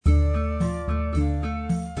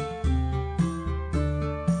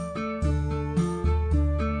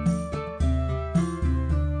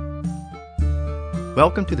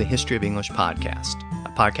Welcome to the History of English podcast, a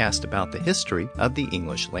podcast about the history of the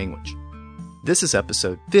English language. This is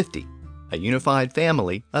episode 50, A Unified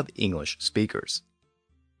Family of English Speakers.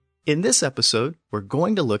 In this episode, we're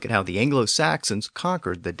going to look at how the Anglo-Saxons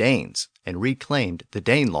conquered the Danes and reclaimed the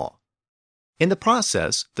Danelaw. In the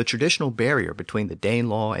process, the traditional barrier between the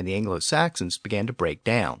Danelaw and the Anglo-Saxons began to break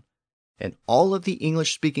down, and all of the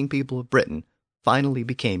English-speaking people of Britain finally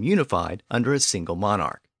became unified under a single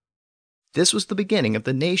monarch. This was the beginning of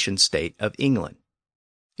the nation-state of England.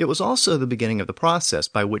 It was also the beginning of the process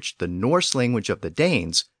by which the Norse language of the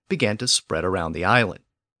Danes began to spread around the island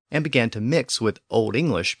and began to mix with Old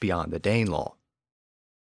English beyond the Danelaw.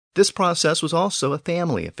 This process was also a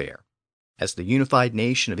family affair. As the unified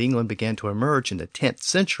nation of England began to emerge in the 10th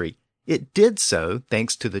century, it did so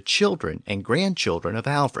thanks to the children and grandchildren of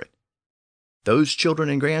Alfred. Those children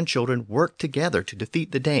and grandchildren worked together to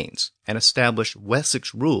defeat the Danes and establish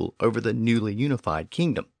Wessex rule over the newly unified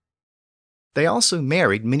kingdom. They also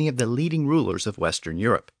married many of the leading rulers of Western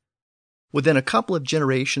Europe. Within a couple of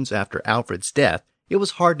generations after Alfred's death, it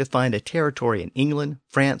was hard to find a territory in England,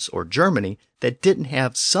 France, or Germany that didn't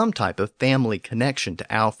have some type of family connection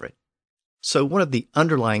to Alfred. So one of the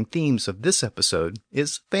underlying themes of this episode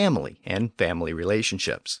is family and family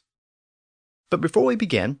relationships. But before we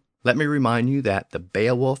begin, let me remind you that the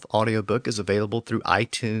Beowulf audiobook is available through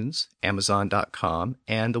iTunes, Amazon.com,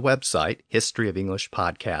 and the website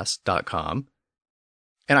historyofenglishpodcast.com.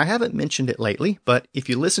 And I haven't mentioned it lately, but if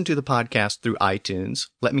you listen to the podcast through iTunes,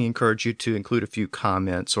 let me encourage you to include a few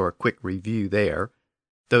comments or a quick review there.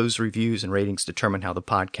 Those reviews and ratings determine how the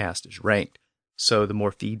podcast is ranked. So the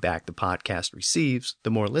more feedback the podcast receives,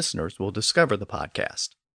 the more listeners will discover the podcast.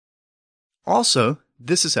 Also,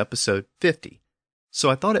 this is episode 50. So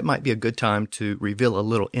I thought it might be a good time to reveal a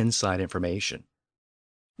little inside information.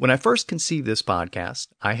 When I first conceived this podcast,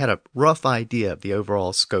 I had a rough idea of the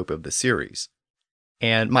overall scope of the series.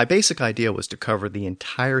 And my basic idea was to cover the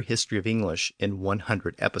entire history of English in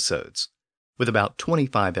 100 episodes, with about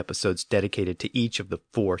 25 episodes dedicated to each of the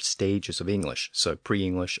 4 stages of English, so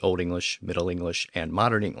pre-English, Old English, Middle English, and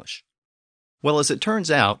Modern English. Well, as it turns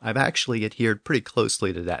out, I've actually adhered pretty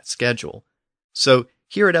closely to that schedule. So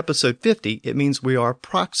here at episode 50, it means we are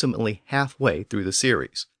approximately halfway through the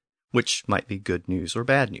series, which might be good news or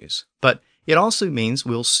bad news. But it also means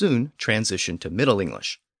we'll soon transition to Middle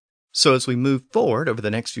English. So as we move forward over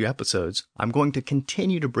the next few episodes, I'm going to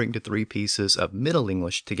continue to bring the 3 pieces of Middle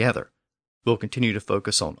English together. We'll continue to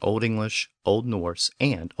focus on Old English, Old Norse,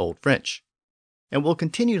 and Old French. And we'll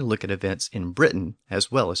continue to look at events in Britain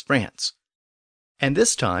as well as France. And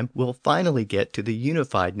this time, we'll finally get to the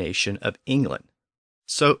unified nation of England.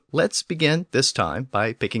 So let's begin this time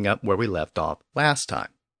by picking up where we left off last time.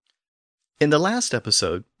 In the last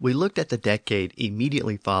episode, we looked at the decade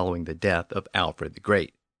immediately following the death of Alfred the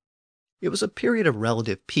Great. It was a period of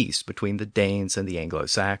relative peace between the Danes and the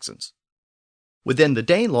Anglo-Saxons. Within the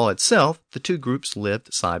Danelaw itself, the 2 groups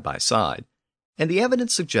lived side by side, and the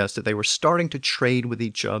evidence suggests that they were starting to trade with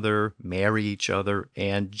each other, marry each other,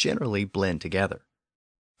 and generally blend together.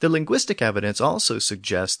 The linguistic evidence also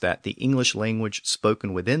suggests that the English language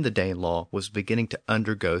spoken within the Danelaw was beginning to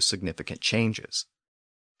undergo significant changes.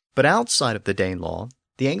 But outside of the Danelaw,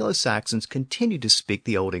 the Anglo-Saxons continued to speak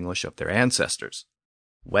the Old English of their ancestors.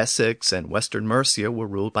 Wessex and Western Mercia were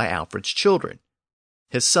ruled by Alfred's children.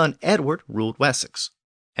 His son Edward ruled Wessex,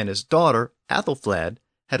 and his daughter Athelflaed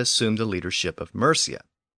had assumed the leadership of Mercia.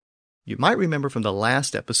 You might remember from the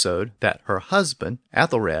last episode that her husband,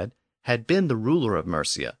 Athelred, had been the ruler of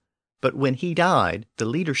Mercia, but when he died, the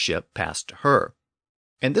leadership passed to her.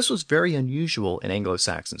 And this was very unusual in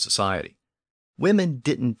Anglo-Saxon society. Women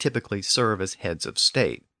didn't typically serve as heads of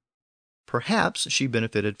state. Perhaps she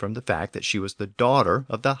benefited from the fact that she was the daughter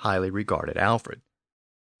of the highly regarded Alfred.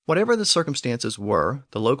 Whatever the circumstances were,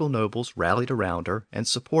 the local nobles rallied around her and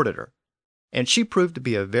supported her, and she proved to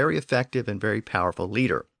be a very effective and very powerful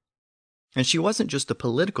leader. And she wasn't just a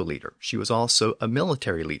political leader, she was also a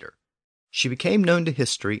military leader. She became known to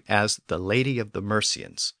history as the Lady of the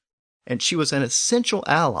Mercians, and she was an essential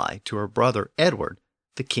ally to her brother Edward,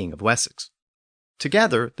 the King of Wessex.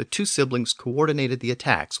 Together, the 2 siblings coordinated the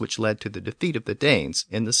attacks which led to the defeat of the Danes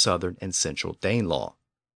in the southern and central Danelaw.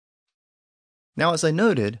 Now, as I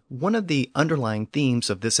noted, one of the underlying themes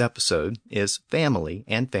of this episode is family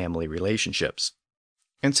and family relationships.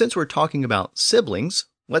 And since we're talking about siblings,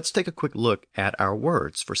 let's take a quick look at our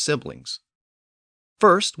words for siblings.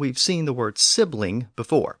 First, we've seen the word sibling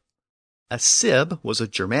before. A sib was a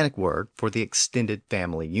Germanic word for the extended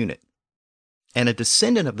family unit. And a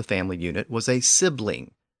descendant of the family unit was a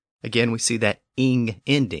sibling. Again, we see that ing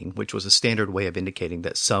ending, which was a standard way of indicating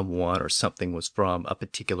that someone or something was from a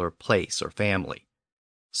particular place or family.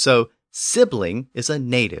 So, sibling is a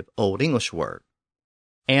native Old English word.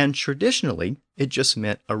 And traditionally, it just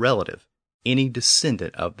meant a relative, any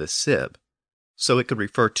descendant of the sib. So it could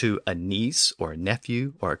refer to a niece or a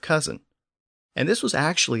nephew or a cousin. And this was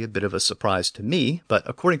actually a bit of a surprise to me, but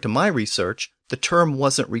according to my research, the term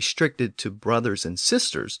wasn't restricted to brothers and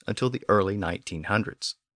sisters until the early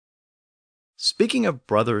 1900s. Speaking of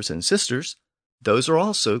brothers and sisters, those are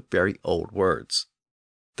also very old words.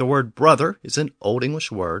 The word brother is an Old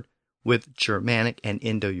English word with Germanic and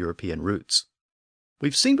Indo-European roots.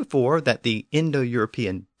 We've seen before that the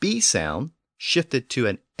Indo-European B sound shifted to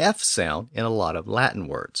an F sound in a lot of Latin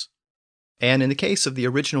words. And in the case of the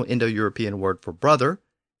original Indo-European word for brother,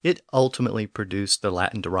 it ultimately produced the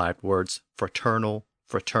Latin-derived words fraternal,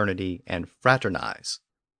 fraternity, and fraternize.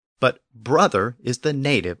 But brother is the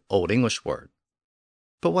native Old English word.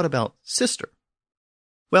 But what about sister?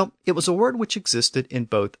 Well, it was a word which existed in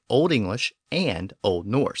both Old English and Old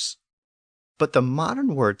Norse. But the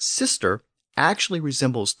modern word sister actually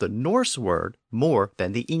resembles the Norse word more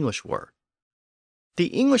than the English word. The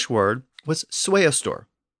English word was søster,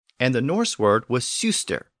 and the Norse word was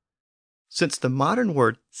syster. Since the modern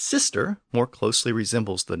word sister more closely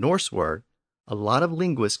resembles the Norse word, a lot of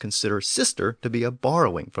linguists consider sister to be a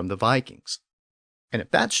borrowing from the Vikings. And if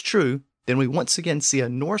that's true, then we once again see a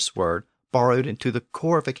Norse word borrowed into the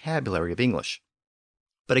core vocabulary of English.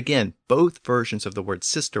 But again, both versions of the word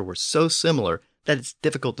sister were so similar that it's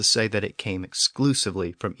difficult to say that it came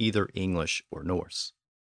exclusively from either English or Norse.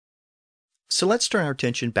 So let's turn our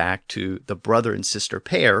attention back to the brother and sister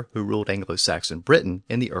pair who ruled Anglo-Saxon Britain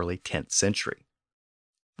in the early 10th century.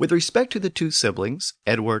 With respect to the two siblings,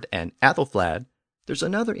 Edward and Athelflaed, there's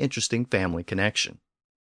another interesting family connection.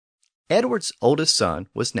 Edward's oldest son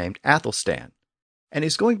was named Athelstan, and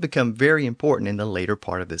is going to become very important in the later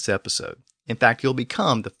part of this episode. In fact, he'll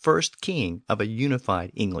become the first king of a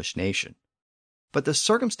unified English nation. But the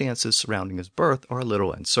circumstances surrounding his birth are a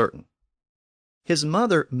little uncertain. His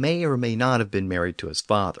mother may or may not have been married to his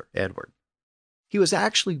father, Edward. He was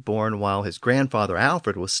actually born while his grandfather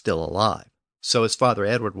Alfred was still alive, so his father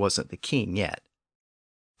Edward wasn't the king yet.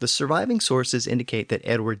 The surviving sources indicate that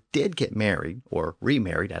Edward did get married or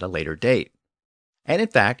remarried at a later date. And in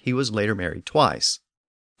fact, he was later married twice.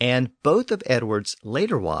 And both of Edward's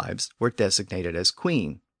later wives were designated as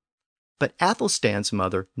queen. But Athelstan's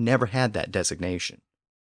mother never had that designation.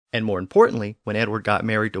 And more importantly, when Edward got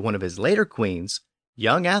married to one of his later queens,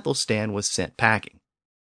 young Athelstan was sent packing.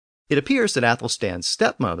 It appears that Athelstan's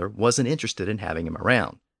stepmother wasn't interested in having him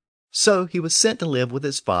around, so he was sent to live with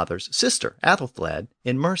his father's sister, Athelflaed,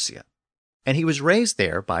 in Mercia, and he was raised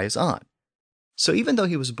there by his aunt. So even though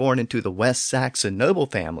he was born into the West Saxon noble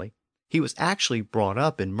family, he was actually brought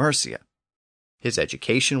up in Mercia. His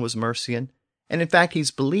education was Mercian, and in fact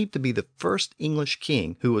he's believed to be the first English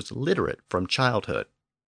king who was literate from childhood.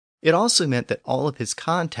 It also meant that all of his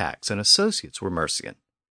contacts and associates were Mercian.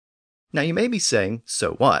 Now you may be saying,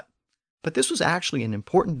 so what? But this was actually an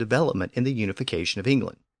important development in the unification of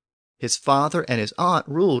England. His father and his aunt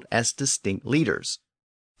ruled as distinct leaders.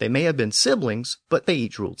 They may have been siblings, but they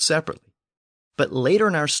each ruled separately. But later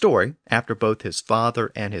in our story, after both his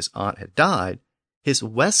father and his aunt had died, his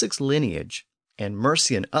Wessex lineage and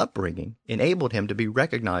Mercian upbringing enabled him to be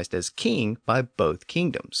recognized as king by both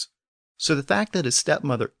kingdoms. So the fact that his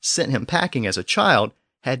stepmother sent him packing as a child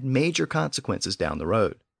had major consequences down the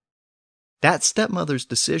road. That stepmother's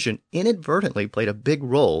decision inadvertently played a big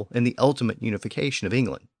role in the ultimate unification of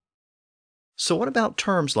England. So what about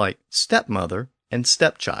terms like stepmother and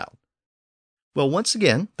stepchild? Well, once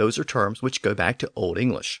again, those are terms which go back to Old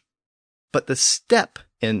English. But the step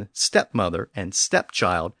in stepmother and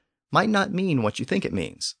stepchild might not mean what you think it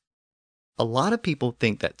means. A lot of people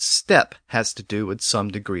think that step has to do with some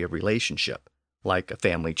degree of relationship, like a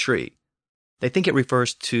family tree. They think it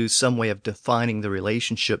refers to some way of defining the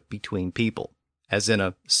relationship between people, as in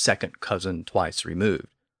a second cousin twice removed.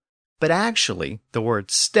 But actually, the word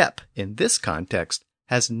step in this context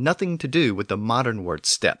has nothing to do with the modern word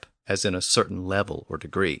step, as in a certain level or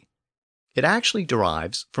degree. It actually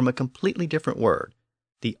derives from a completely different word,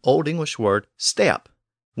 the Old English word steap,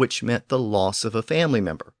 which meant the loss of a family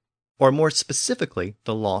member, or more specifically,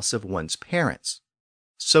 the loss of one's parents.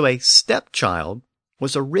 So a stepchild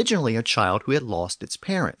was originally a child who had lost its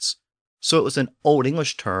parents. So it was an Old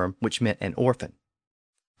English term which meant an orphan.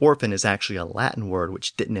 Orphan is actually a Latin word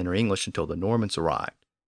which didn't enter English until the Normans arrived.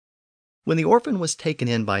 When the orphan was taken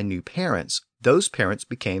in by new parents, those parents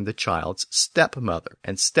became the child's stepmother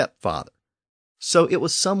and stepfather. So it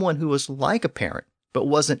was someone who was like a parent, but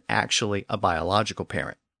wasn't actually a biological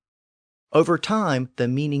parent. Over time, the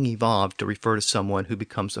meaning evolved to refer to someone who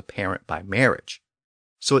becomes a parent by marriage.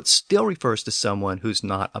 So it still refers to someone who's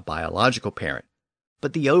not a biological parent,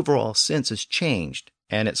 but the overall sense has changed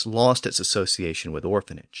and it's lost its association with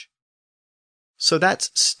orphanage. So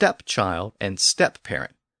that's stepchild and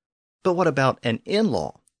step-parent. But what about an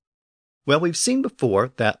in-law? Well, we've seen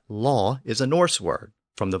before that law is a Norse word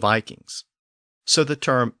from the Vikings. So the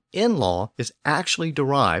term in-law is actually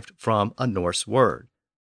derived from a Norse word.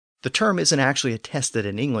 The term isn't actually attested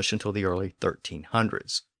in English until the early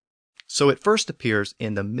 1300s. So it first appears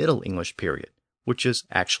in the Middle English period, which is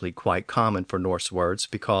actually quite common for Norse words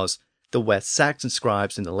because the West Saxon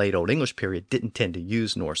scribes in the late Old English period didn't tend to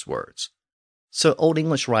use Norse words. So Old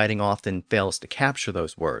English writing often fails to capture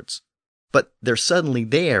those words. But they're suddenly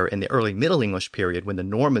there in the early Middle English period when the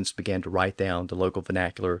Normans began to write down the local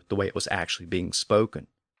vernacular the way it was actually being spoken.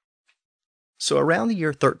 So around the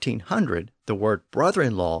year 1300, the word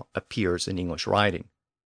brother-in-law appears in English writing.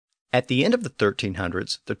 At the end of the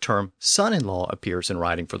 1300s, the term son-in-law appears in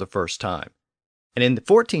writing for the first time. And in the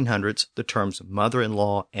 1400s, the terms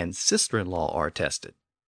mother-in-law and sister-in-law are attested.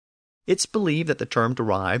 It's believed that the term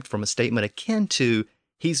derived from a statement akin to,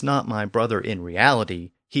 "He's not my brother in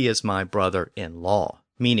reality, he is my brother-in-law,"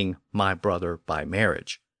 meaning my brother by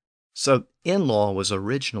marriage. So in-law was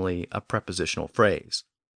originally a prepositional phrase.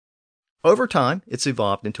 Over time, it's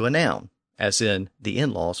evolved into a noun, as in, the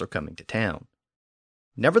in-laws are coming to town.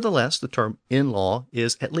 Nevertheless, the term in-law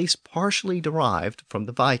is at least partially derived from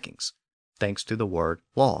the Vikings, thanks to the word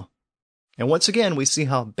law. And once again, we see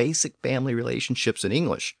how basic family relationships in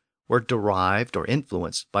English were derived or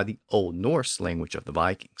influenced by the Old Norse language of the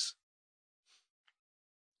Vikings.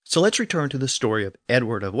 So let's return to the story of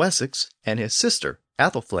Edward of Wessex and his sister,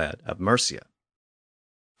 Athelflaed of Mercia.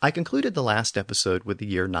 I concluded the last episode with the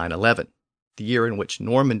year 911, the year in which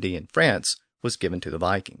Normandy in France was given to the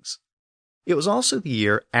Vikings. It was also the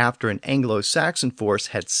year after an Anglo-Saxon force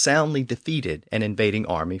had soundly defeated an invading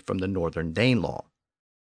army from the northern Danelaw.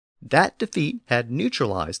 That defeat had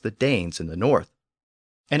neutralized the Danes in the north,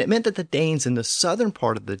 and it meant that the Danes in the southern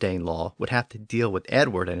part of the Danelaw would have to deal with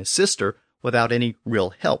Edward and his sister without any real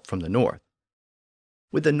help from the north.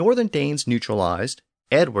 With the northern Danes neutralized,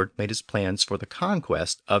 Edward made his plans for the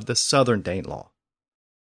conquest of the southern Danelaw.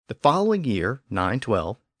 The following year,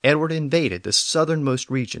 912, Edward invaded the southernmost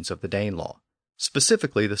regions of the Danelaw,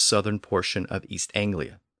 specifically the southern portion of East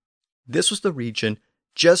Anglia. This was the region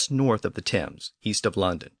just north of the Thames, east of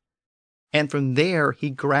London, and from there he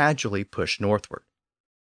gradually pushed northward.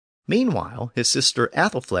 Meanwhile, his sister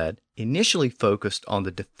Athelflaed initially focused on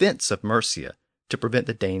the defense of Mercia to prevent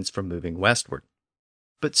the Danes from moving westward.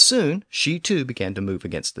 But soon, she too began to move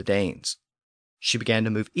against the Danes. She began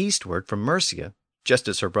to move eastward from Mercia, just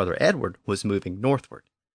as her brother Edward was moving northward.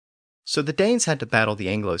 So the Danes had to battle the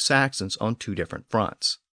Anglo-Saxons on two different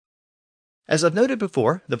fronts. As I've noted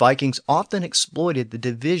before, the Vikings often exploited the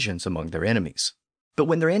divisions among their enemies. But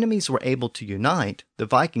when their enemies were able to unite, the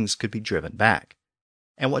Vikings could be driven back.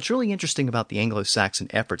 And what's really interesting about the Anglo-Saxon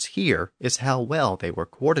efforts here is how well they were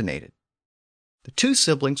coordinated. The two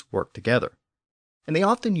siblings worked together, and they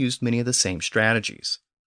often used many of the same strategies.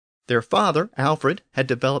 Their father, Alfred, had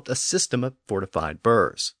developed a system of fortified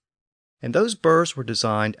burhs, and those burhs were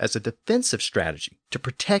designed as a defensive strategy to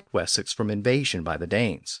protect Wessex from invasion by the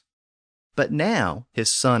Danes. But now,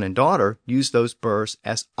 his son and daughter used those burhs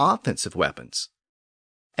as offensive weapons.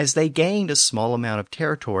 As they gained a small amount of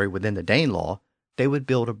territory within the Danelaw, they would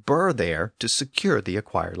build a burh there to secure the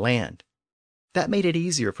acquired land. That made it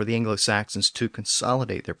easier for the Anglo-Saxons to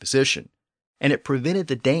consolidate their position, and it prevented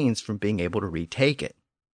the Danes from being able to retake it.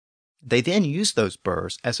 They then used those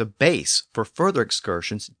burhs as a base for further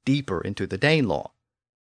excursions deeper into the Danelaw.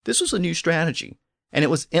 This was a new strategy, and it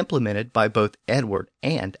was implemented by both Edward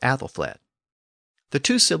and Athelflaed. The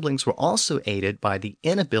two siblings were also aided by the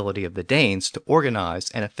inability of the Danes to organize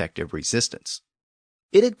an effective resistance.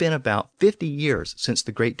 It had been about 50 years since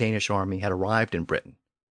the Great Danish Army had arrived in Britain.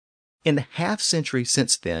 In the half-century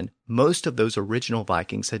since then, most of those original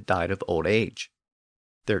Vikings had died of old age.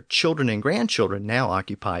 Their children and grandchildren now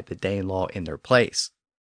occupied the Danelaw in their place.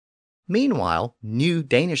 Meanwhile, new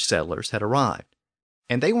Danish settlers had arrived,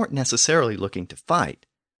 and they weren't necessarily looking to fight.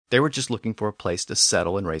 They were just looking for a place to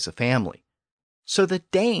settle and raise a family. So the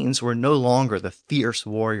Danes were no longer the fierce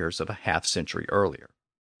warriors of a half-century earlier.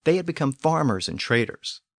 They had become farmers and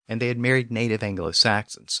traders, and they had married native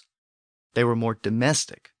Anglo-Saxons. They were more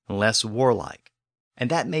domestic and less warlike, and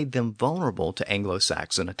that made them vulnerable to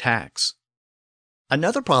Anglo-Saxon attacks.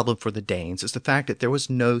 Another problem for the Danes is the fact that there was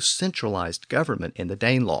no centralized government in the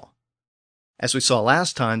Danelaw. As we saw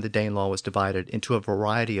last time, the Danelaw was divided into a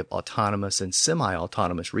variety of autonomous and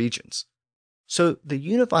semi-autonomous regions. So the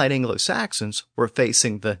unified Anglo-Saxons were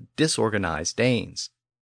facing the disorganized Danes.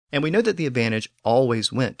 And we know that the advantage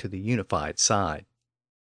always went to the unified side.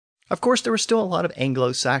 Of course, there were still a lot of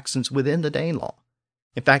Anglo-Saxons within the Danelaw.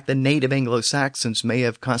 In fact, the native Anglo-Saxons may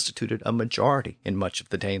have constituted a majority in much of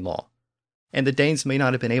the Danelaw, and the Danes may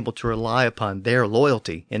not have been able to rely upon their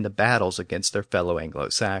loyalty in the battles against their fellow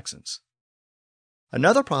Anglo-Saxons.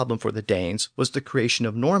 Another problem for the Danes was the creation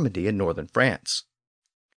of Normandy in northern France.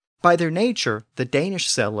 By their nature, the Danish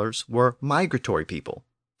settlers were migratory people.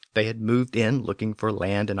 They had moved in looking for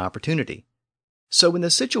land and opportunity. So when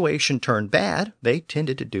the situation turned bad, they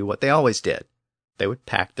tended to do what they always did. They would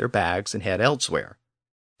pack their bags and head elsewhere.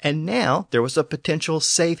 And now there was a potential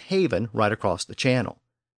safe haven right across the channel.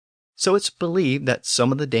 So it's believed that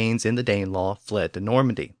some of the Danes in the Danelaw fled to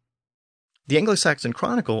Normandy. The Anglo-Saxon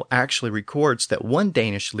Chronicle actually records that one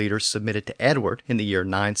Danish leader submitted to Edward in the year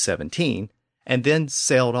 917 and then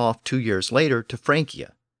sailed off 2 years later to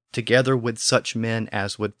Francia, together with such men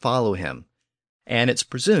as would follow him, and it's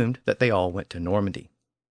presumed that they all went to Normandy.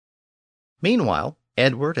 Meanwhile,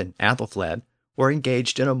 Edward and Athelflaed were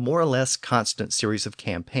engaged in a more or less constant series of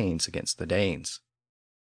campaigns against the Danes.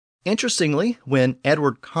 Interestingly, when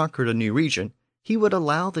Edward conquered a new region, he would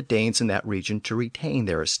allow the Danes in that region to retain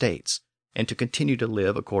their estates and to continue to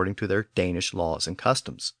live according to their Danish laws and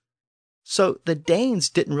customs. So the Danes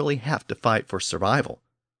didn't really have to fight for survival.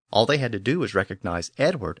 All they had to do was recognize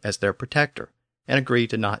Edward as their protector and agree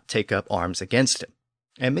to not take up arms against him,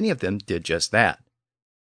 and many of them did just that.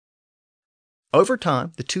 Over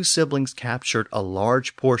time, the two siblings captured a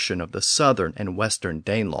large portion of the southern and western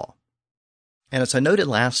Danelaw. And as I noted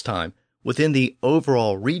last time, within the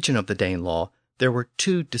overall region of the Danelaw, there were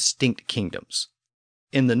two distinct kingdoms.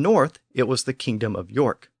 In the north, it was the Kingdom of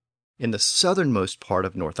York, in the southernmost part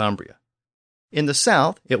of Northumbria. In the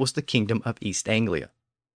south, it was the Kingdom of East Anglia.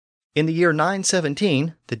 In the year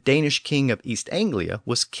 917, the Danish king of East Anglia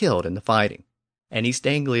was killed in the fighting, and East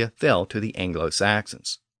Anglia fell to the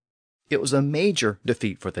Anglo-Saxons. It was a major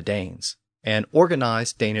defeat for the Danes, and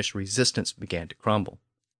organized Danish resistance began to crumble.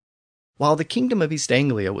 While the Kingdom of East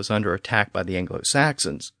Anglia was under attack by the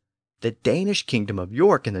Anglo-Saxons, the Danish Kingdom of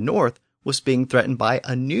York in the north was being threatened by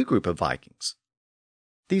a new group of Vikings.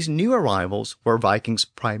 These new arrivals were Vikings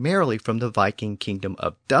primarily from the Viking Kingdom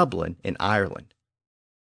of Dublin in Ireland.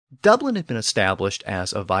 Dublin had been established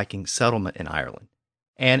as a Viking settlement in Ireland,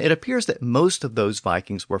 and it appears that most of those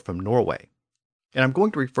Vikings were from Norway. And I'm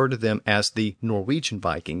going to refer to them as the Norwegian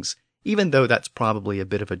Vikings, even though that's probably a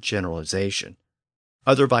bit of a generalization.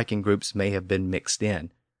 Other Viking groups may have been mixed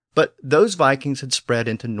in, but those Vikings had spread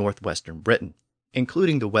into northwestern Britain,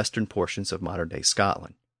 including the western portions of modern-day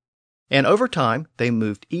Scotland. And over time, they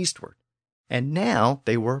moved eastward, and now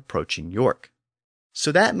they were approaching York.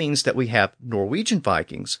 So that means that we have Norwegian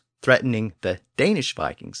Vikings threatening the Danish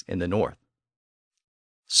Vikings in the north.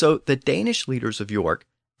 So the Danish leaders of York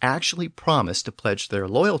actually promised to pledge their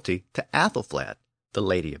loyalty to Athelflaed, the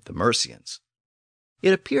Lady of the Mercians.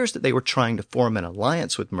 It appears that they were trying to form an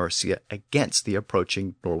alliance with Mercia against the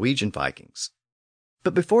approaching Norwegian Vikings.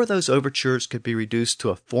 But before those overtures could be reduced to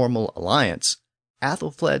a formal alliance,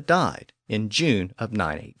 Athelflaed died in June of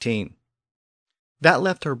 918. That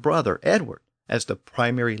left her brother Edward as the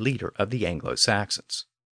primary leader of the Anglo-Saxons.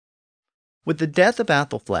 With the death of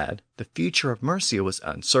Athelflaed, the future of Mercia was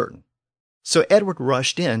uncertain, so Edward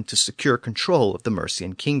rushed in to secure control of the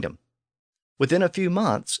Mercian kingdom. Within a few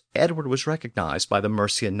months, Edward was recognized by the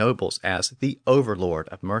Mercian nobles as the overlord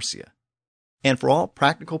of Mercia. And for all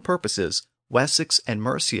practical purposes, Wessex and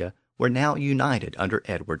Mercia were now united under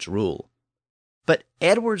Edward's rule. But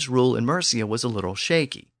Edward's rule in Mercia was a little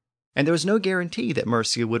shaky, and there was no guarantee that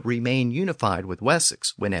Mercia would remain unified with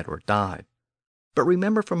Wessex when Edward died. But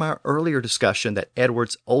remember from our earlier discussion that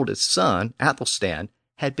Edward's oldest son, Athelstan,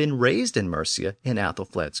 had been raised in Mercia in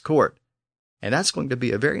Athelflaed's court, and that's going to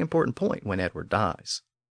be a very important point when Edward dies.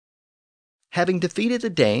 Having defeated the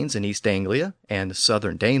Danes in East Anglia and the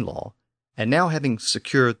southern Danelaw, and now having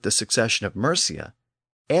secured the succession of Mercia,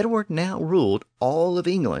 Edward now ruled all of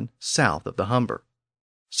England south of the Humber.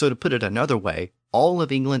 So to put it another way, all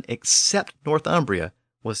of England except Northumbria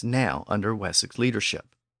was now under Wessex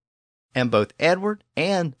leadership. And both Edward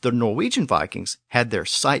and the Norwegian Vikings had their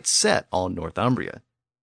sights set on Northumbria.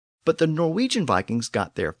 But the Norwegian Vikings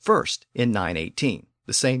got there first in 918,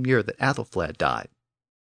 the same year that Athelflaed died.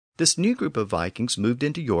 This new group of Vikings moved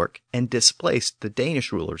into York and displaced the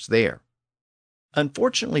Danish rulers there.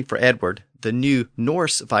 Unfortunately for Edward, the new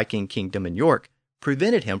Norse Viking kingdom in York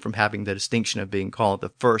prevented him from having the distinction of being called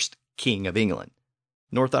the first King of England.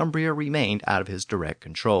 Northumbria remained out of his direct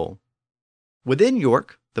control. Within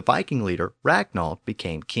York, the Viking leader Ragnald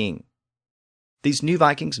became king. These new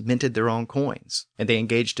Vikings minted their own coins, and they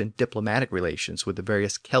engaged in diplomatic relations with the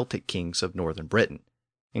various Celtic kings of northern Britain,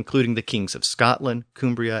 including the kings of Scotland,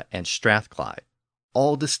 Cumbria, and Strathclyde,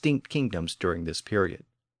 all distinct kingdoms during this period.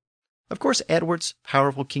 Of course, Edward's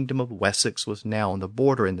powerful kingdom of Wessex was now on the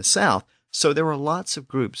border in the south, so there were lots of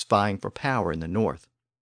groups vying for power in the north.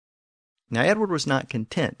 Now, Edward was not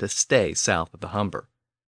content to stay south of the Humber,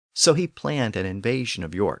 so he planned an invasion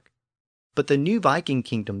of York. But the new Viking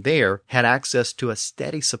kingdom there had access to a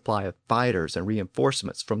steady supply of fighters and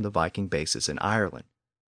reinforcements from the Viking bases in Ireland,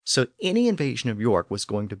 so any invasion of York was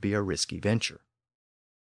going to be a risky venture.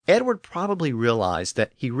 Edward probably realized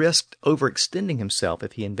that he risked overextending himself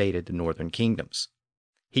if he invaded the northern kingdoms.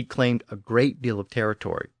 He'd claimed a great deal of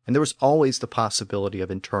territory, and there was always the possibility of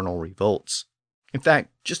internal revolts. In fact,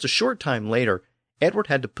 just a short time later, Edward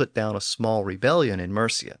had to put down a small rebellion in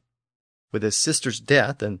Mercia. With his sister's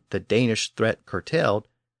death and the Danish threat curtailed,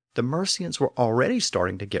 the Mercians were already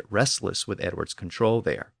starting to get restless with Edward's control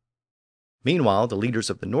there. Meanwhile, the leaders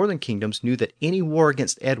of the northern kingdoms knew that any war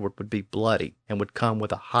against Edward would be bloody and would come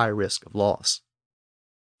with a high risk of loss.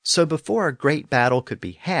 So before a great battle could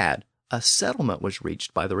be had, a settlement was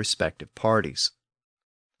reached by the respective parties.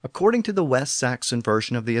 According to the West Saxon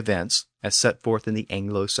version of the events, as set forth in the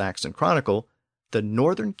Anglo-Saxon Chronicle, the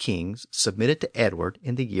northern kings submitted to Edward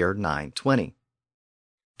in the year 920.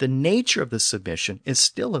 The nature of the submission is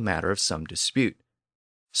still a matter of some dispute.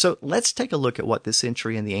 So let's take a look at what this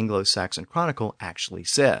entry in the Anglo-Saxon Chronicle actually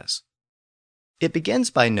says. It begins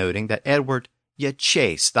by noting that Edward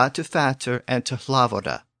Yeches to Fater and to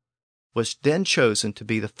Hlavoda was then chosen to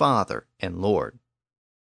be the father and lord.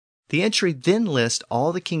 The entry then lists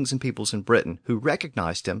all the kings and peoples in Britain who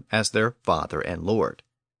recognized him as their father and lord.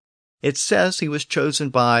 It says he was chosen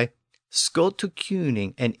by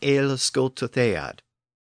Skultukuning and Eil Skultuthead,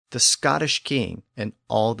 the Scottish king and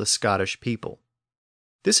all the Scottish people.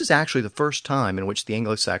 This is actually the first time in which the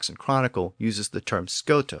Anglo-Saxon Chronicle uses the term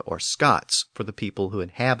Scota or Scots for the people who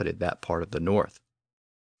inhabited that part of the north.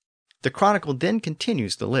 The Chronicle then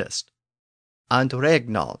continues the list. And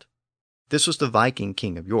Regnald. This was the Viking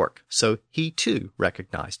king of York, so he too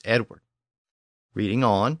recognized Edward. Reading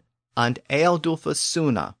on, and Ealdulfus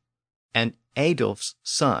Suna, and Adolf's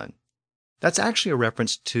son. That's actually a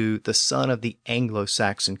reference to the son of the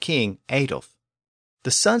Anglo-Saxon king, Adolf.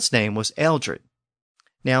 The son's name was Eldred.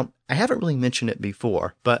 Now, I haven't really mentioned it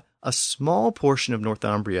before, but a small portion of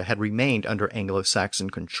Northumbria had remained under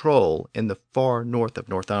Anglo-Saxon control in the far north of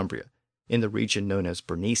Northumbria, in the region known as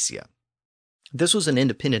Bernicia. This was an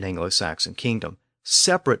independent Anglo-Saxon kingdom,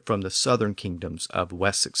 separate from the southern kingdoms of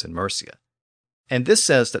Wessex and Mercia. And this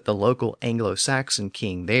says that the local Anglo-Saxon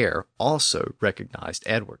king there also recognized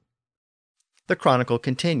Edward. The Chronicle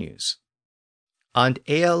continues. And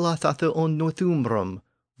Ealathatha on Northumbrum,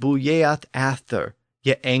 buyeath Ather,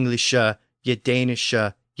 ye Englisha, ye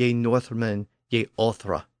Danisha, ye Northmen, ye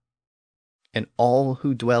Othra. And all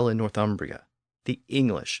who dwell in Northumbria, the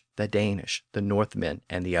English, the Danish, the Northmen,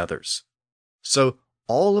 and the others. So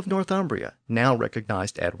all of Northumbria now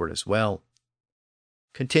recognized Edward as well.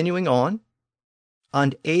 Continuing on,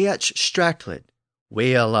 and Each Strachlid,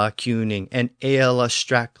 Waela Cuning, and Eala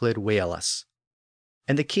Strachlid Waelas,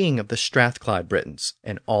 and the king of the Strathclyde Britons,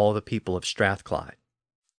 and all the people of Strathclyde.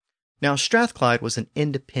 Now, Strathclyde was an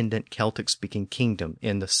independent Celtic-speaking kingdom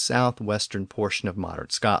in the southwestern portion of modern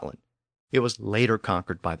Scotland. It was later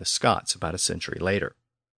conquered by the Scots about a century later.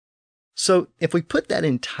 So, if we put that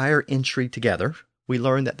entire entry together, we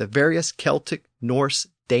learn that the various Celtic, Norse,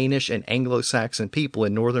 Danish, and Anglo-Saxon people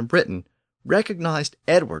in northern Britain recognized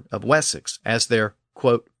Edward of Wessex as their,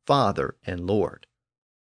 quote, father and lord.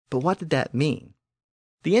 But what did that mean?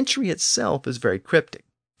 The entry itself is very cryptic.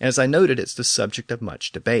 As I noted, it's the subject of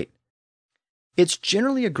much debate. It's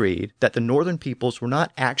generally agreed that the northern peoples were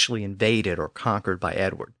not actually invaded or conquered by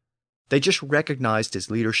Edward. They just recognized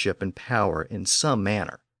his leadership and power in some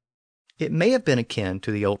manner. It may have been akin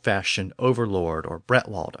to the old-fashioned overlord or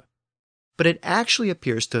Bretwalda, but it actually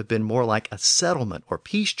appears to have been more like a settlement or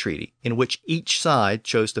peace treaty in which each side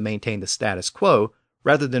chose to maintain the status quo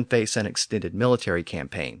rather than face an extended military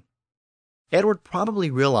campaign. Edward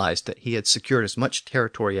probably realized that he had secured as much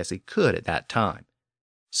territory as he could at that time,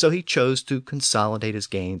 so he chose to consolidate his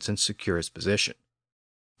gains and secure his position.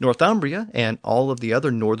 Northumbria and all of the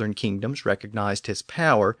other northern kingdoms recognized his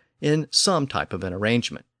power in some type of an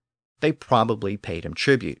arrangement. They probably paid him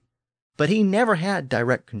tribute, but he never had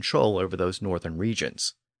direct control over those northern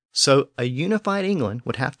regions, so a unified England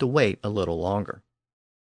would have to wait a little longer.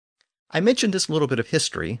 I mentioned this little bit of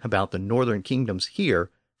history about the northern kingdoms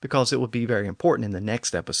here because it will be very important in the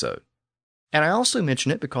next episode. And I also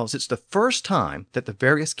mention it because it's the first time that the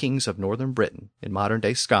various kings of northern Britain, in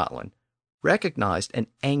modern-day Scotland, recognized an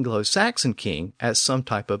Anglo-Saxon king as some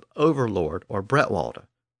type of overlord or Bretwalda.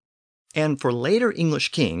 And for later English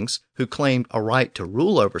kings who claimed a right to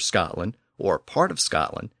rule over Scotland or part of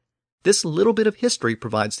Scotland, this little bit of history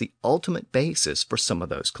provides the ultimate basis for some of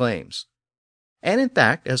those claims. And in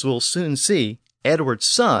fact, as we'll soon see, Edward's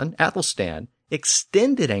son, Athelstan,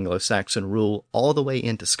 extended Anglo-Saxon rule all the way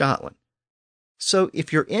into Scotland. So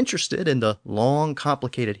if you're interested in the long,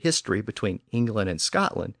 complicated history between England and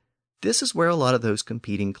Scotland, this is where a lot of those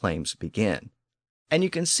competing claims begin. And you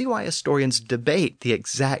can see why historians debate the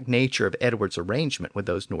exact nature of Edward's arrangement with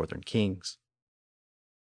those northern kings.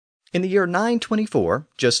 In the year 924,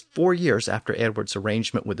 just 4 years after Edward's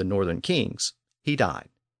arrangement with the northern kings, he died.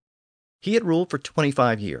 He had ruled for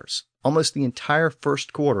 25 years, almost the entire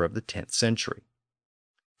first quarter of the 10th century.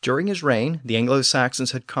 During his reign, the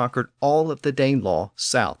Anglo-Saxons had conquered all of the Danelaw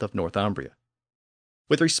south of Northumbria.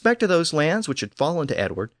 With respect to those lands which had fallen to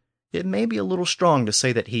Edward, it may be a little strong to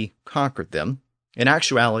say that he conquered them. In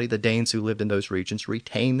actuality, the Danes who lived in those regions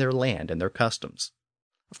retained their land and their customs.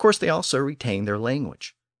 Of course, they also retained their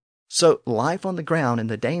language. So life on the ground in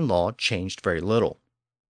the Danelaw changed very little.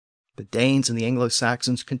 The Danes and the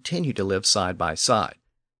Anglo-Saxons continued to live side by side.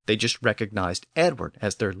 They just recognized Edward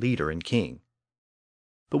as their leader and king.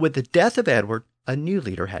 But with the death of Edward, a new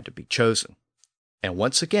leader had to be chosen. And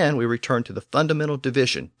once again, we return to the fundamental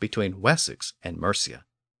division between Wessex and Mercia.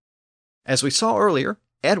 As we saw earlier,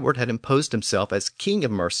 Edward had imposed himself as king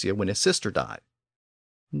of Mercia when his sister died.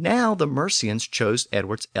 Now the Mercians chose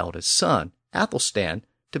Edward's eldest son, Athelstan,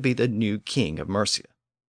 to be the new king of Mercia.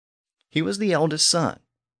 He was the eldest son.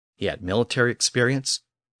 He had military experience,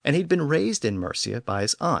 and he'd been raised in Mercia by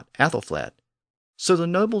his aunt, Athelflaed. So the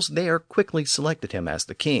nobles there quickly selected him as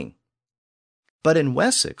the king. But in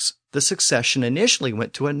Wessex, the succession initially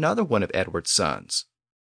went to another one of Edward's sons.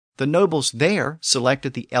 The nobles there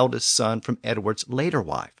selected the eldest son from Edward's later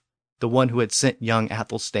wife, the one who had sent young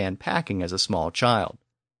Athelstan packing as a small child.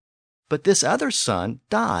 But this other son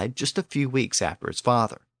died just a few weeks after his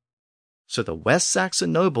father. So the West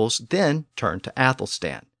Saxon nobles then turned to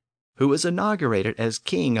Athelstan, who was inaugurated as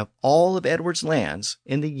king of all of Edward's lands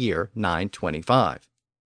in the year 925.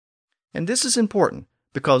 And this is important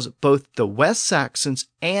because both the West Saxons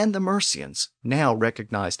and the Mercians now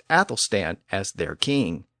recognized Athelstan as their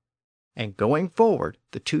king. And going forward,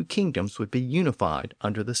 the two kingdoms would be unified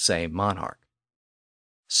under the same monarch.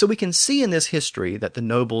 So we can see in this history that the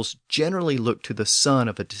nobles generally looked to the son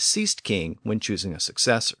of a deceased king when choosing a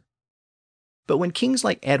successor. But when kings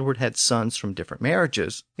like Edward had sons from different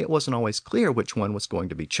marriages, it wasn't always clear which one was going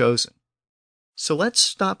to be chosen. So let's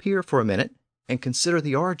stop here for a minute and consider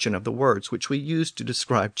the origin of the words which we use to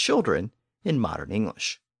describe children in modern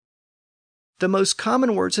English. The most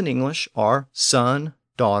common words in English are son,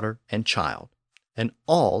 daughter, and child, and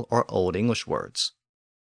all are Old English words.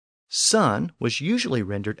 Son was usually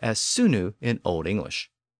rendered as sunu in Old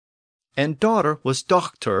English, and daughter was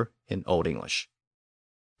dochter in Old English.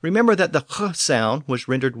 Remember that the ch sound was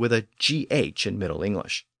rendered with a gh in Middle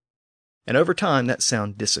English, and over time that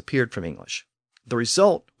sound disappeared from English. The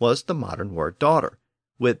result was the modern word daughter,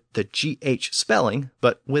 with the gh spelling,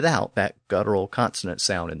 but without that guttural consonant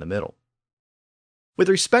sound in the middle. With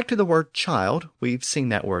respect to the word child, we've seen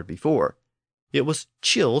that word before. It was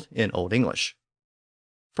child in Old English.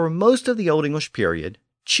 For most of the Old English period,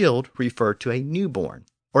 child referred to a newborn,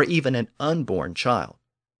 or even an unborn child.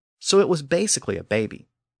 So it was basically a baby.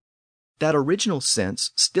 That original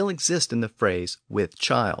sense still exists in the phrase with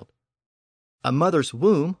child. A mother's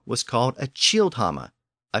womb was called a childhamma,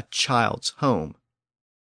 a child's home.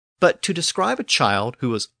 But to describe a child who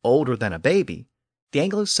was older than a baby, the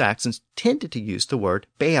Anglo-Saxons tended to use the word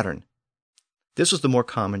bairn. This was the more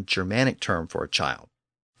common Germanic term for a child,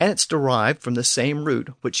 and it's derived from the same root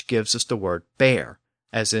which gives us the word bear,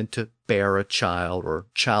 as in to bear a child or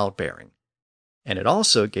childbearing. And it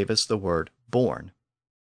also gave us the word born.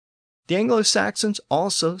 The Anglo-Saxons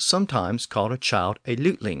also sometimes called a child a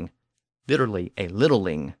lutling, literally a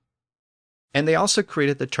littling. And they also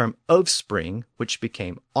created the term offspring, which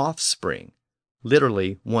became offspring,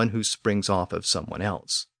 literally one who springs off of someone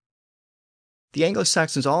else. The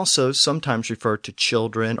Anglo-Saxons also sometimes referred to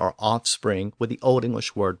children or offspring with the Old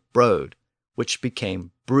English word brode, which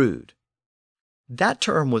became brood. That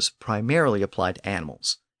term was primarily applied to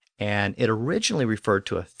animals, and it originally referred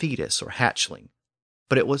to a fetus or hatchling,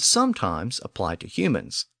 but it was sometimes applied to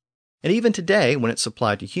humans. And even today, when it's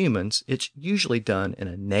applied to humans, it's usually done in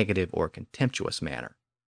a negative or contemptuous manner.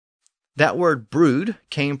 That word brood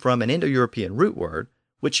came from an Indo-European root word,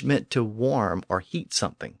 which meant to warm or heat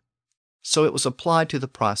something. So it was applied to the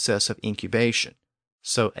process of incubation,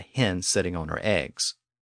 so a hen sitting on her eggs.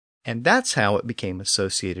 And that's how it became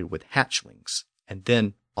associated with hatchlings, and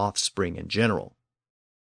then offspring in general.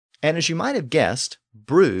 And as you might have guessed,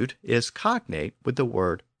 brood is cognate with the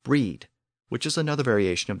word breed, which is another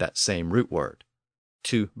variation of that same root word.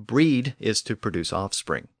 To breed is to produce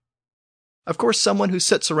offspring. Of course, someone who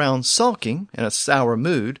sits around sulking in a sour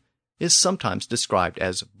mood is sometimes described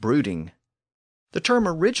as brooding. The term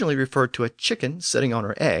originally referred to a chicken sitting on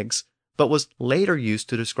her eggs, but was later used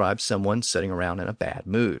to describe someone sitting around in a bad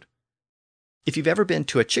mood. If you've ever been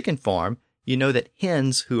to a chicken farm, you know that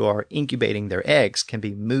hens who are incubating their eggs can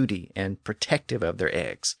be moody and protective of their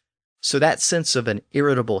eggs. So that sense of an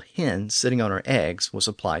irritable hen sitting on her eggs was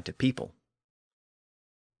applied to people.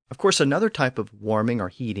 Of course, another type of warming or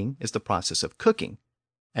heating is the process of cooking,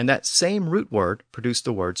 and that same root word produced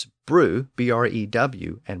the words brew,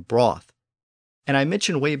 B-R-E-W, and broth. And I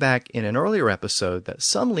mentioned way back in an earlier episode that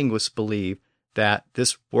some linguists believe that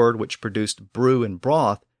this word which produced brew and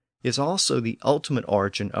broth is also the ultimate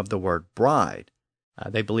origin of the word bride.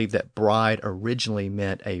 They believe that bride originally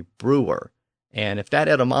meant a brewer, and if that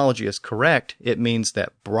etymology is correct, it means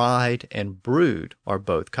that bride and brood are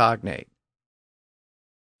both cognate.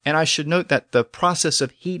 And I should note that the process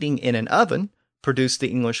of heating in an oven produced the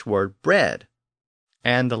English word bread,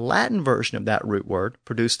 and the Latin version of that root word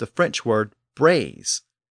produced the French word braise.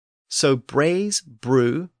 So braise,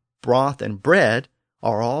 brew, broth, and bread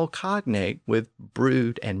are all cognate with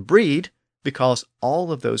brood and breed because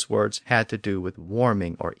all of those words had to do with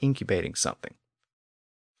warming or incubating something.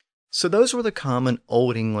 So those were the common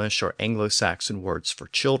Old English or Anglo-Saxon words for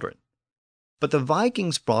children. But the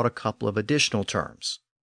Vikings brought a couple of additional terms.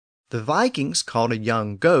 The Vikings called a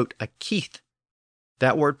young goat a keith.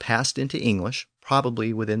 That word passed into English,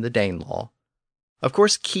 probably within the Danelaw. Of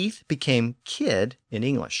course, keith became kid in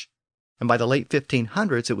English, and by the late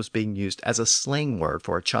 1500s it was being used as a slang word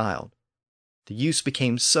for a child. The use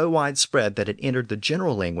became so widespread that it entered the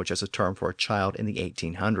general language as a term for a child in the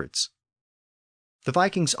 1800s. The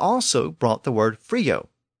Vikings also brought the word frio.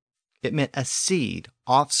 It meant a seed,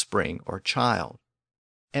 offspring, or child.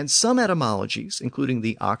 And some etymologies, including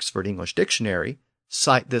the Oxford English Dictionary,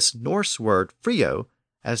 cite this Norse word frio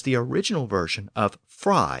as the original version of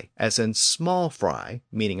fry, as in small fry,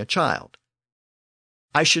 meaning a child.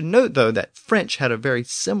 I should note, though, that French had a very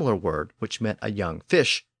similar word which meant a young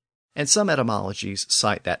fish, and some etymologies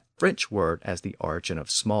cite that French word as the origin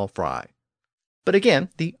of small fry. But again,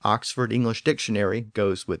 the Oxford English Dictionary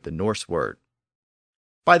goes with the Norse word.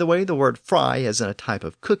 By the way, the word fry, as in a type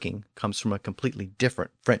of cooking, comes from a completely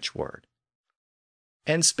different French word.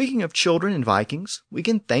 And speaking of children and Vikings, we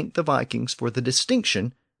can thank the Vikings for the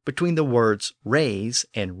distinction between the words raise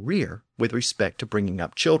and rear with respect to bringing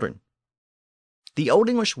up children. The Old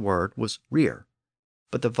English word was rear,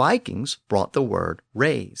 but the Vikings brought the word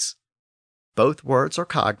raise. Both words are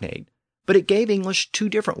cognate, but it gave English two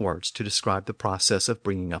different words to describe the process of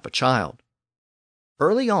bringing up a child.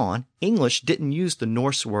 Early on, English didn't use the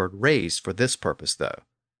Norse word raise for this purpose, though.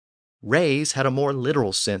 Raise had a more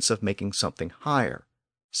literal sense of making something higher,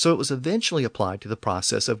 so it was eventually applied to the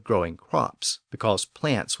process of growing crops, because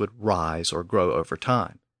plants would rise or grow over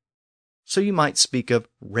time. So you might speak of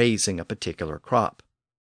raising a particular crop.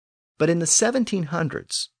 But in the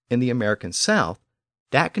 1700s, in the American South,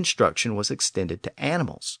 that construction was extended to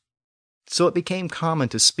animals. So it became common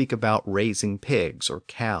to speak about raising pigs or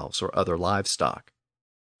cows or other livestock.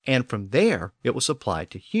 And from there, it was applied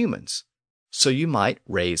to humans. So you might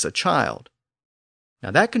raise a child.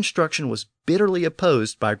 Now that construction was bitterly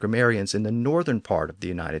opposed by grammarians in the northern part of the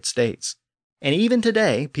United States. And even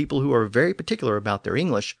today, people who are very particular about their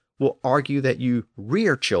English will argue that you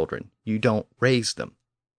rear children, you don't raise them.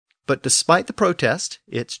 But despite the protest,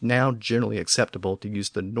 it's now generally acceptable to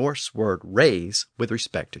use the Norse word raise with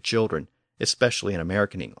respect to children, especially in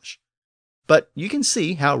American English. But you can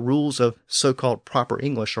see how rules of so-called proper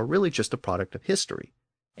English are really just a product of history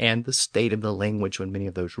and the state of the language when many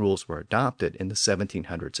of those rules were adopted in the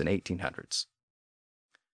 1700s and 1800s.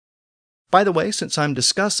 By the way, since I'm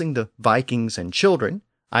discussing the Vikings and children,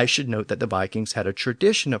 I should note that the Vikings had a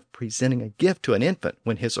tradition of presenting a gift to an infant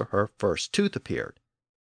when his or her first tooth appeared.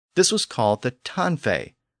 This was called the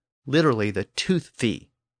tannfæ, literally the tooth fee.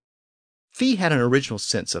 Fee had an original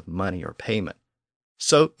sense of money or payment,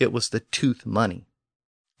 so it was the tooth money.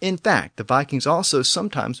 In fact, the Vikings also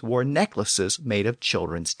sometimes wore necklaces made of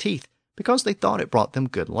children's teeth because they thought it brought them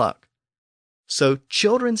good luck. So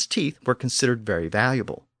children's teeth were considered very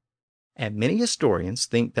valuable. And many historians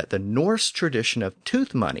think that the Norse tradition of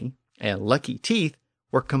tooth money and lucky teeth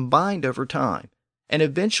were combined over time and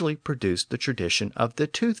eventually produced the tradition of the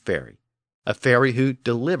tooth fairy, a fairy who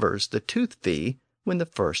delivers the tooth fee when the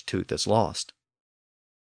first tooth is lost.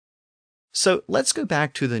 So let's go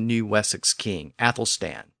back to the new Wessex king,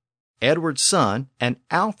 Athelstan, Edward's son and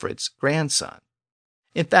Alfred's grandson.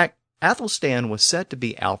 In fact, Athelstan was said to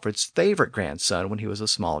be Alfred's favorite grandson when he was a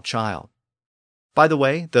small child. By the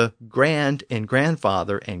way, the grand in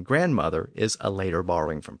grandfather and grandmother is a later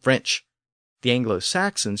borrowing from French. The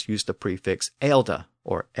Anglo-Saxons used the prefix elde,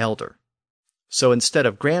 or elder. So instead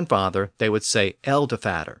of grandfather, they would say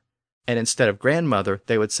eldevader, and instead of grandmother,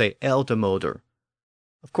 they would say eldemoeder.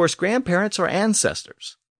 Of course, grandparents are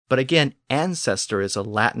ancestors, but again, ancestor is a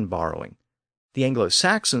Latin borrowing. The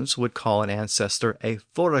Anglo-Saxons would call an ancestor a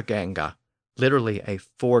forganga, literally a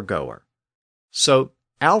foregoer. So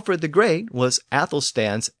Alfred the Great was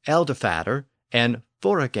Athelstan's eldevader and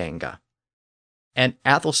forganga. And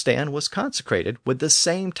Athelstan was consecrated with the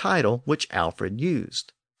same title which Alfred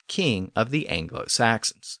used, King of the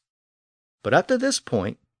Anglo-Saxons. But up to this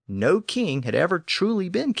point, no king had ever truly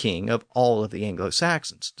been king of all of the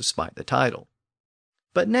Anglo-Saxons, despite the title.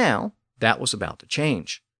 But now, that was about to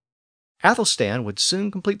change. Athelstan would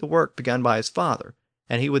soon complete the work begun by his father,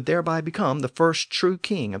 and he would thereby become the first true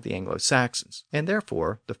king of the Anglo-Saxons, and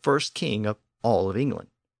therefore the first king of all of England.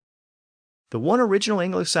 The one original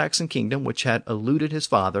Anglo-Saxon kingdom which had eluded his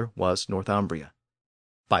father was Northumbria.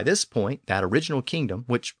 By this point, that original kingdom,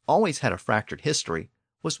 which always had a fractured history,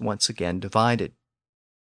 was once again divided.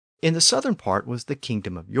 In the southern part was the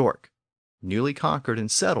Kingdom of York, newly conquered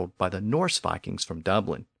and settled by the Norse Vikings from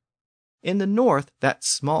Dublin. In the north, that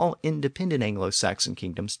small independent Anglo-Saxon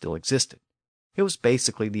kingdom still existed. It was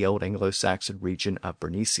basically the old Anglo-Saxon region of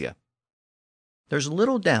Bernicia. There's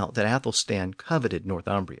little doubt that Athelstan coveted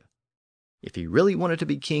Northumbria. If he really wanted to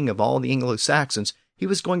be king of all the Anglo-Saxons, he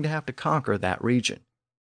was going to have to conquer that region.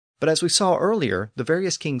 But as we saw earlier, the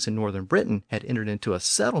various kings in northern Britain had entered into a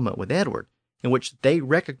settlement with Edward, in which they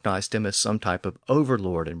recognized him as some type of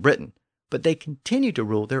overlord in Britain, but they continued to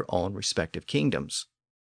rule their own respective kingdoms.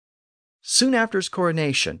 Soon after his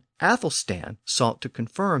coronation, Athelstan sought to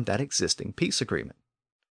confirm that existing peace agreement.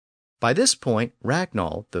 By this point,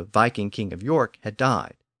 Ragnald, the Viking king of York, had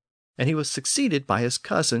died, and he was succeeded by his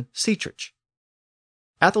cousin Sihtric.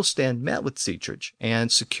 Athelstan met with Sihtric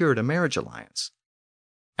and secured a marriage alliance.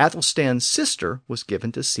 Athelstan's sister was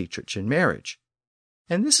given to Sihtric in marriage.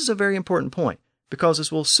 And this is a very important point, because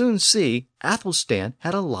as we'll soon see, Athelstan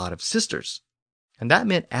had a lot of sisters. And that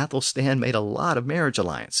meant Athelstan made a lot of marriage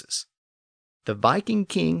alliances. The Viking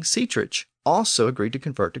king Sihtric also agreed to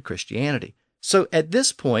convert to Christianity. So at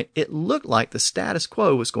this point, it looked like the status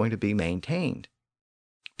quo was going to be maintained.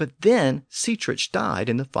 But then Sihtric died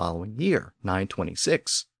in the following year,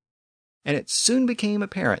 926. And it soon became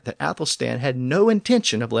apparent that Athelstan had no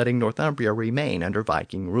intention of letting Northumbria remain under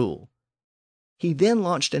Viking rule. He then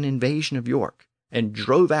launched an invasion of York and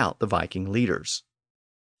drove out the Viking leaders.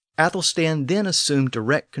 Athelstan then assumed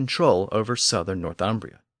direct control over southern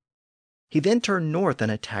Northumbria. He then turned north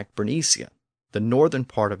and attacked Bernicia, the northern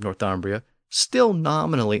part of Northumbria, still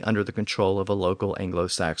nominally under the control of a local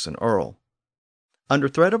Anglo-Saxon earl. Under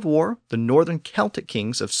threat of war, the northern Celtic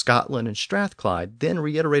kings of Scotland and Strathclyde then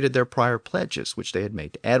reiterated their prior pledges which they had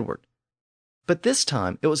made to Edward. But this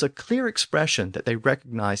time it was a clear expression that they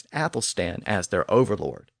recognized Athelstan as their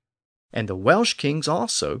overlord, and the Welsh kings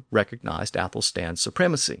also recognized Athelstan's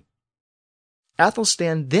supremacy.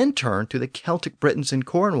 Athelstan then turned to the Celtic Britons in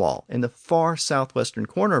Cornwall in the far southwestern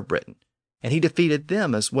corner of Britain, and he defeated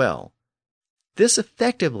them as well. This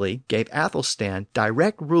effectively gave Athelstan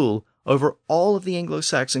direct rule over all of the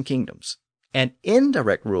Anglo-Saxon kingdoms, and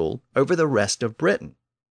indirect rule over the rest of Britain.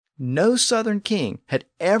 No southern king had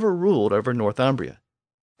ever ruled over Northumbria,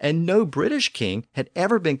 and no British king had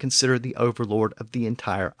ever been considered the overlord of the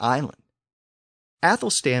entire island.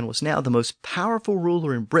 Athelstan was now the most powerful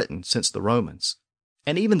ruler in Britain since the Romans,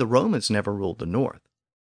 and even the Romans never ruled the north.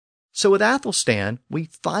 So with Athelstan, we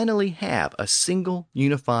finally have a single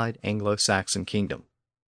unified Anglo-Saxon kingdom,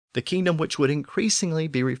 the kingdom which would increasingly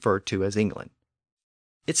be referred to as England.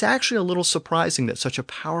 It's actually a little surprising that such a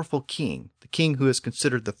powerful king, the king who is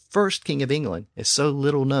considered the first king of England, is so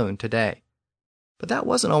little known today. But that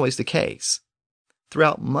wasn't always the case.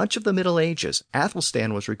 Throughout much of the Middle Ages,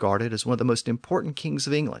 Athelstan was regarded as one of the most important kings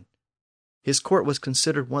of England. His court was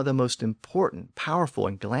considered one of the most important, powerful,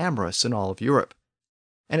 and glamorous in all of Europe.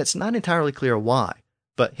 And it's not entirely clear why,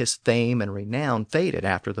 but his fame and renown faded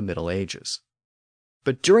after the Middle Ages.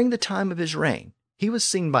 But during the time of his reign, he was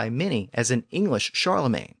seen by many as an English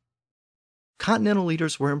Charlemagne. Continental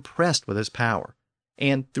leaders were impressed with his power,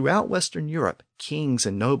 And throughout Western Europe, kings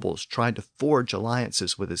and nobles tried to forge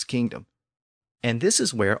alliances with his kingdom. And this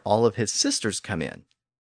is where all of his sisters come in.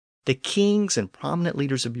 The kings and prominent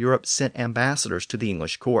leaders of Europe sent ambassadors to the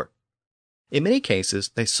English court. In many cases,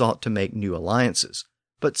 they sought to make new alliances,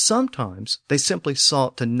 but sometimes they simply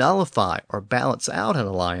sought to nullify or balance out an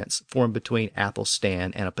alliance formed between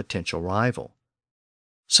Athelstan and a potential rival.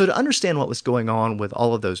 So to understand what was going on with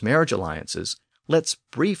all of those marriage alliances, let's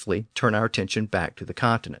briefly turn our attention back to the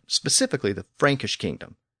continent, specifically the Frankish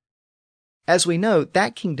kingdom. As we know,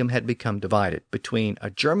 that kingdom had become divided between a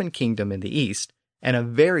German kingdom in the east and a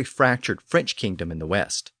very fractured French kingdom in the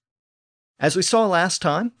west. As we saw last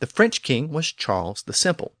time, the French king was Charles the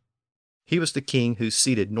Simple. He was the king who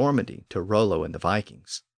ceded Normandy to Rollo and the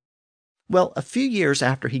Vikings. Well, a few years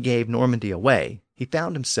after he gave Normandy away, he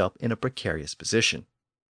found himself in a precarious position.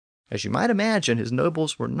 As you might imagine, his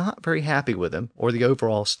nobles were not very happy with him or the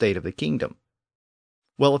overall state of the kingdom.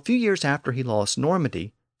 Well, a few years after he lost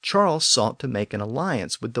Normandy, Charles sought to make an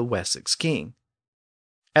alliance with the Wessex king.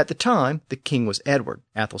 At the time, the king was Edward,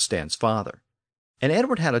 Athelstan's father. And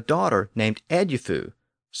Edward had a daughter named Edfu,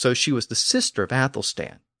 so she was the sister of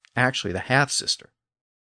Athelstan, actually the half-sister.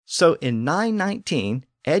 So in 919,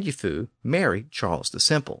 Edfu married Charles the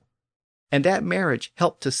Simple. And that marriage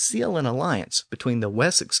helped to seal an alliance between the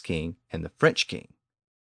Wessex king and the French king.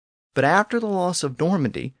 But after the loss of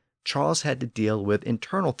Normandy, Charles had to deal with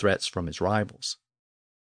internal threats from his rivals.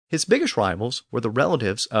 His biggest rivals were the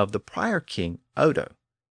relatives of the prior king, Odo.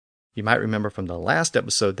 You might remember from the last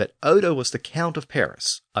episode that Odo was the Count of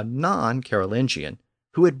Paris, a non-Carolingian,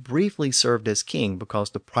 who had briefly served as king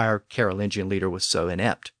because the prior Carolingian leader was so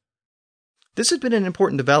inept. This had been an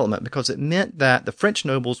important development because it meant that the French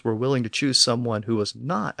nobles were willing to choose someone who was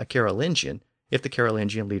not a Carolingian if the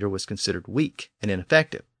Carolingian leader was considered weak and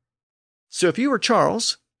ineffective. So if you were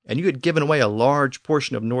Charles, and you had given away a large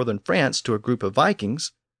portion of northern France to a group of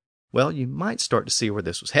Vikings, well, you might start to see where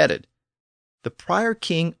this was headed. The prior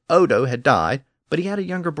king, Odo, had died, but he had a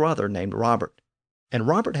younger brother named Robert, and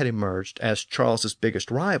Robert had emerged as Charles's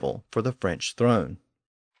biggest rival for the French throne.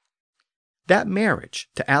 That marriage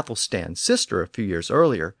to Athelstan's sister a few years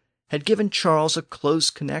earlier had given Charles a close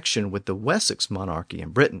connection with the Wessex monarchy in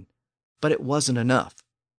Britain, but it wasn't enough.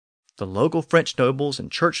 The local French nobles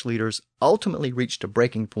and church leaders ultimately reached a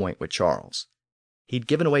breaking point with Charles. He'd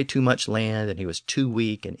given away too much land and he was too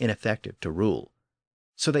weak and ineffective to rule.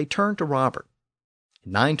 So they turned to Robert.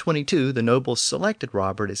 In 922, the nobles selected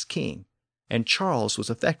Robert as king, and Charles was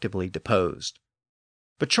effectively deposed.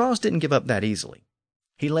 But Charles didn't give up that easily.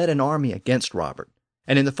 He led an army against Robert,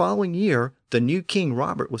 and in the following year, the new king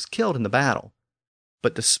Robert was killed in the battle.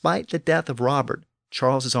 But despite the death of Robert,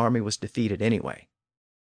 Charles's army was defeated anyway.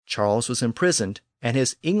 Charles was imprisoned, and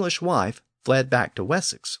his English wife fled back to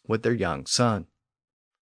Wessex with their young son.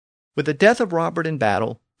 With the death of Robert in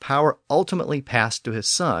battle, power ultimately passed to his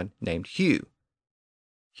son named Hugh.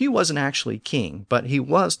 Hugh wasn't actually king, but he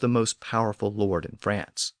was the most powerful lord in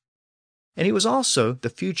France. And he was also the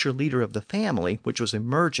future leader of the family, which was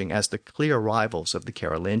emerging as the clear rivals of the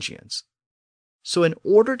Carolingians. So in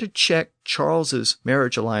order to check Charles's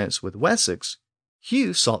marriage alliance with Wessex,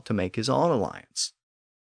 Hugh sought to make his own alliance.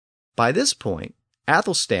 By this point,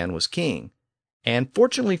 Athelstan was king, and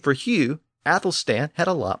fortunately for Hugh, Athelstan had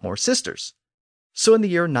a lot more sisters. So in the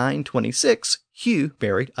year 926, Hugh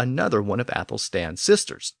married another one of Athelstan's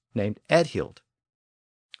sisters, named Edhild.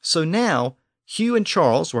 So now, Hugh and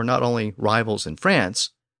Charles were not only rivals in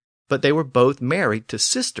France, but they were both married to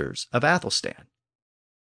sisters of Athelstan.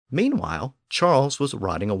 Meanwhile, Charles was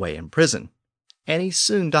rotting away in prison, and he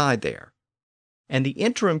soon died there. And the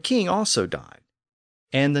interim king also died.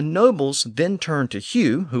 And the nobles then turned to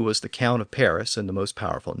Hugh, who was the Count of Paris and the most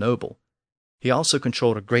powerful noble. He also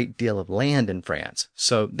controlled a great deal of land in France,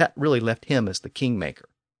 so that really left him as the kingmaker.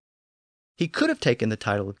 He could have taken the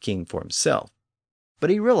title of king for himself,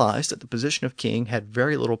 but he realized that the position of king had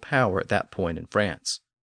very little power at that point in France.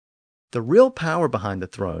 The real power behind the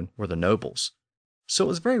throne were the nobles, so it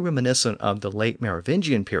was very reminiscent of the late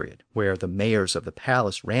Merovingian period, where the mayors of the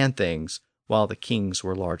palace ran things while the kings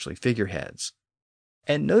were largely figureheads.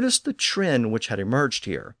 And notice the trend which had emerged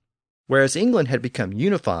here. Whereas England had become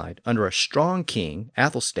unified under a strong king,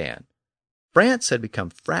 Athelstan, France had become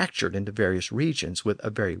fractured into various regions with a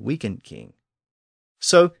very weakened king.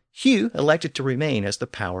 So Hugh elected to remain as the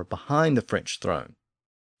power behind the French throne.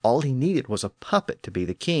 All he needed was a puppet to be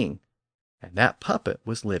the king, and that puppet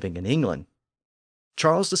was living in England.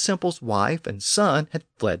 Charles the Simple's wife and son had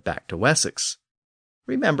fled back to Wessex.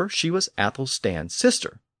 Remember, she was Athelstan's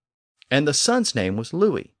sister, and the son's name was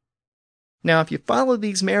Louis. Now, if you follow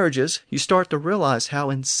these marriages, you start to realize how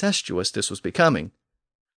incestuous this was becoming.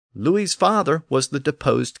 Louis's father was the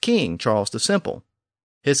deposed king, Charles the Simple.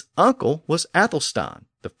 His uncle was Athelstan,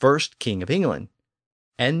 the first king of England.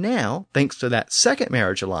 And now, thanks to that second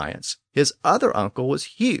marriage alliance, his other uncle was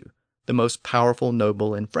Hugh, the most powerful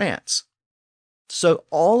noble in France. So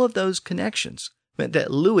all of those connections meant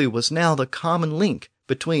that Louis was now the common link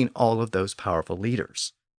between all of those powerful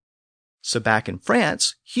leaders. So back in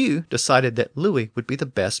France, Hugh decided that Louis would be the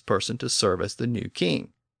best person to serve as the new king.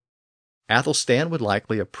 Athelstan would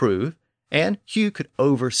likely approve, and Hugh could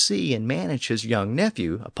oversee and manage his young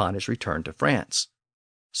nephew upon his return to France.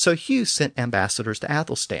 So Hugh sent ambassadors to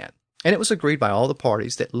Athelstan, and it was agreed by all the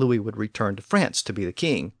parties that Louis would return to France to be the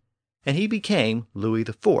king, and he became Louis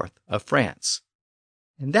IV of France.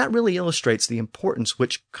 And that really illustrates the importance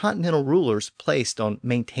which continental rulers placed on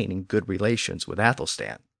maintaining good relations with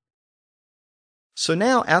Athelstan. So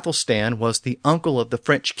now Athelstan was the uncle of the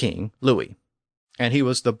French king, Louis, and he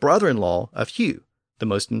was the brother-in-law of Hugh, the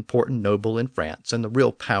most important noble in France and the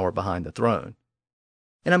real power behind the throne.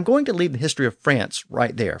 And I'm going to leave the history of France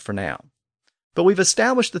right there for now. But we've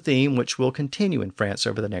established the theme which will continue in France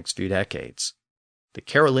over the next few decades. The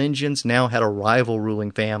Carolingians now had a rival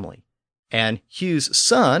ruling family, and Hugh's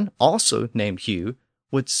son, also named Hugh,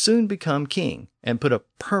 would soon become king and put a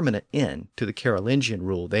permanent end to the Carolingian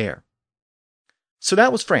rule there. So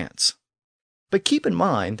that was France. But keep in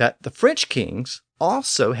mind that the French kings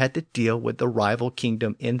also had to deal with the rival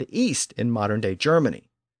kingdom in the east in modern-day Germany.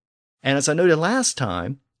 And as I noted last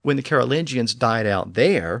time, when the Carolingians died out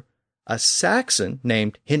there, a Saxon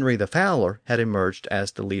named Henry the Fowler had emerged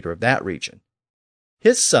as the leader of that region.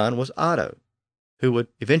 His son was Otto, who would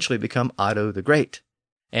eventually become Otto the Great,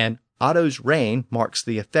 and Otto's reign marks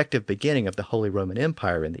the effective beginning of the Holy Roman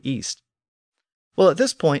Empire in the east. Well, at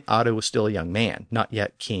this point, Otto was still a young man, not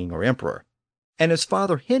yet king or emperor, and his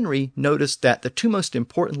father Henry noticed that the two most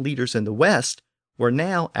important leaders in the west were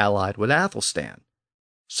now allied with Athelstan.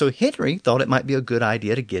 So Henry thought it might be a good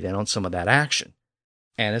idea to get in on some of that action.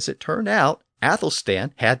 And as it turned out,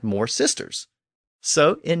 Athelstan had more sisters.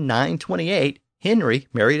 So in 928, Henry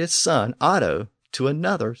married his son Otto to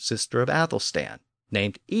another sister of Athelstan,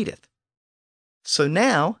 named Edith. So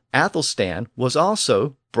now Athelstan was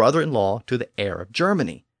also brother-in-law to the heir of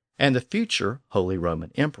Germany and the future Holy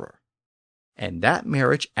Roman Emperor. And that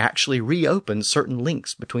marriage actually reopened certain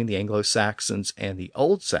links between the Anglo-Saxons and the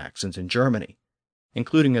Old Saxons in Germany,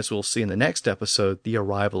 including, as we'll see in the next episode, the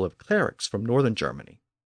arrival of clerics from northern Germany.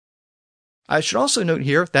 I should also note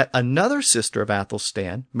here that another sister of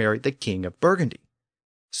Athelstan married the King of Burgundy.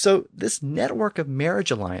 So this network of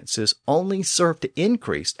marriage alliances only served to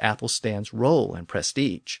increase Athelstan's role and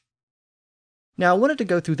prestige. Now, I wanted to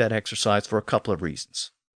go through that exercise for a couple of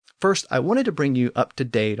reasons. First, I wanted to bring you up to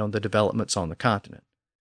date on the developments on the continent.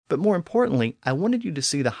 But more importantly, I wanted you to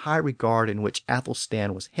see the high regard in which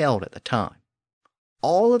Athelstan was held at the time.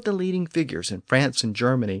 All of the leading figures in France and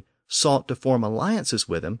Germany sought to form alliances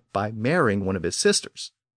with him by marrying one of his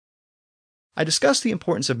sisters. I discussed the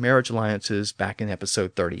importance of marriage alliances back in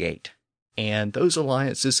episode 38, and those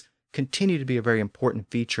alliances continue to be a very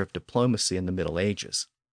important feature of diplomacy in the Middle Ages.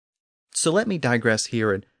 So let me digress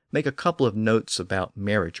here and make a couple of notes about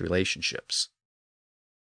marriage relationships.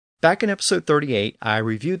 Back in episode 38, I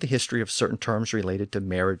reviewed the history of certain terms related to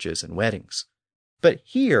marriages and weddings. But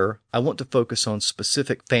here, I want to focus on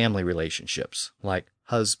specific family relationships, like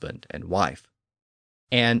husband and wife.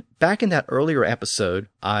 And back in that earlier episode,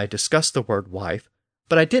 I discussed the word wife,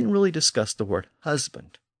 but I didn't really discuss the word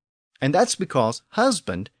husband. And that's because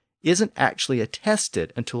husband isn't actually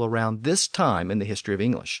attested until around this time in the history of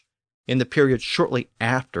English, in the period shortly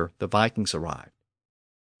after the Vikings arrived.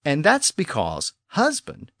 And that's because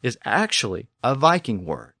husband is actually a Viking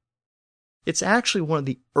word. It's actually one of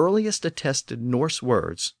the earliest attested Norse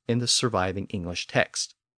words in the surviving English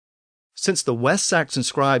text. Since the West Saxon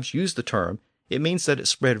scribes used the term, it means that it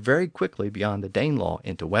spread very quickly beyond the Danelaw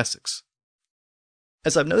into Wessex.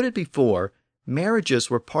 As I've noted before, marriages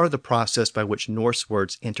were part of the process by which Norse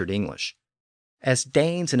words entered English. As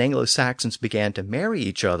Danes and Anglo-Saxons began to marry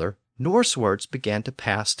each other, Norse words began to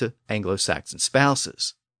pass to Anglo-Saxon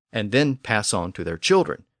spouses, and then pass on to their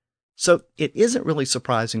children. So it isn't really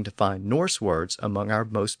surprising to find Norse words among our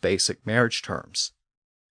most basic marriage terms.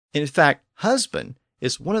 In fact, husband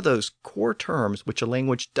is one of those core terms which a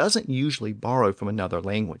language doesn't usually borrow from another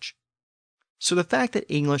language. So the fact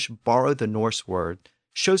that English borrowed the Norse word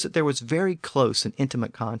shows that there was very close and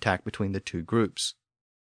intimate contact between the two groups.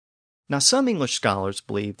 Now, some English scholars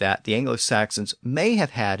believe that the Anglo-Saxons may have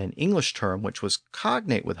had an English term which was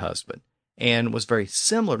cognate with husband and was very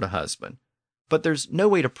similar to husband, but there's no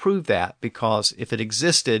way to prove that because if it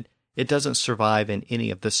existed, it doesn't survive in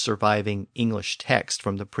any of the surviving English text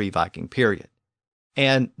from the pre-Viking period.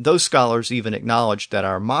 And those scholars even acknowledge that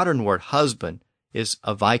our modern word husband is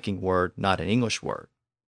a Viking word, not an English word.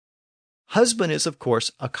 Husband is, of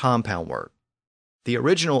course, a compound word. The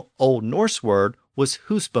original Old Norse word was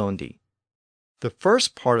husbondi. The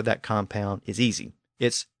first part of that compound is easy.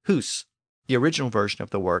 It's hus, the original version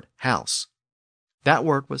of the word house. That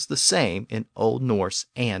word was the same in Old Norse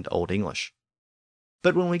and Old English.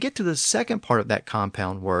 But when we get to the second part of that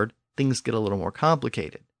compound word, things get a little more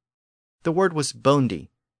complicated. The word was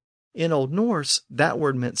bondi. In Old Norse, that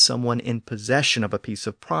word meant someone in possession of a piece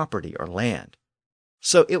of property or land.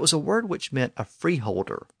 So it was a word which meant a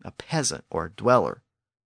freeholder, a peasant, or a dweller.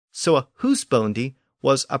 So a husbondi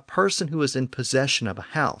was a person who was in possession of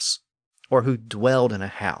a house, or who dwelled in a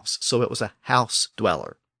house. So it was a house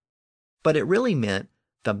dweller. But it really meant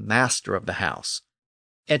the master of the house.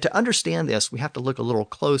 And to understand this, we have to look a little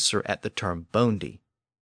closer at the term bondi.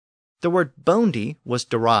 The word bondi was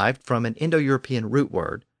derived from an Indo-European root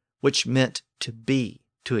word, which meant to be,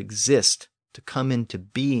 to exist, to come into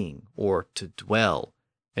being, or to dwell.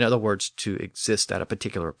 In other words, to exist at a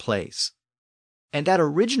particular place. And that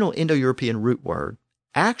original Indo-European root word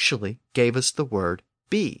actually gave us the word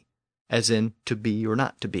be, as in to be or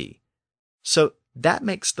not to be. So that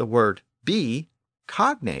makes the word be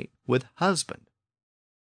cognate with husband.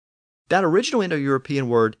 That original Indo-European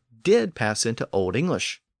word did pass into Old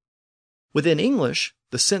English. Within English,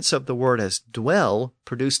 the sense of the word as dwell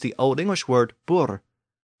produced the Old English word bur,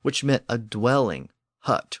 which meant a dwelling,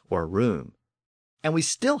 hut, or room. And we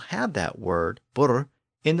still have that word, bur,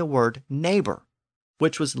 in the word neighbor,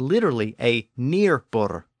 which was literally a near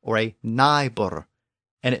bur, or a nigh bur,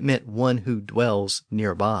 and it meant one who dwells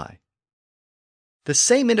nearby. The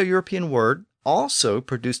same Indo-European word also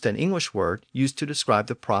produced an English word used to describe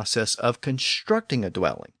the process of constructing a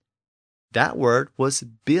dwelling. That word was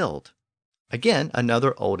build. Again,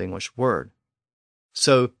 another Old English word.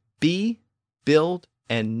 So be, build,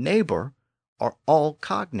 and neighbor are all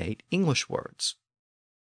cognate English words.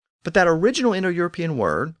 But that original Indo-European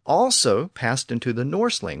word also passed into the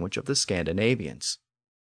Norse language of the Scandinavians.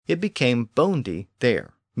 It became bondi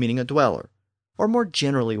there, meaning a dweller, or more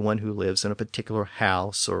generally one who lives in a particular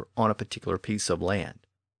house or on a particular piece of land.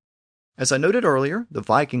 As I noted earlier, the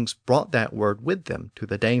Vikings brought that word with them to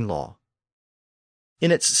the Danelaw.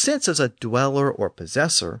 In its sense as a dweller or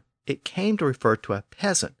possessor, it came to refer to a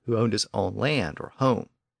peasant who owned his own land or home.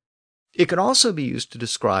 It could also be used to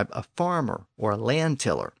describe a farmer or a land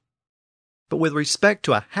tiller. But with respect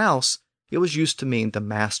to a house, it was used to mean the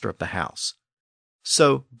master of the house.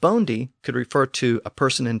 So bondi could refer to a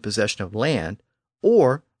person in possession of land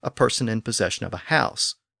or a person in possession of a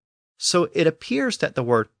house. So it appears that the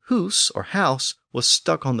word hus or house was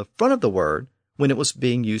stuck on the front of the word when it was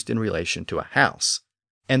being used in relation to a house.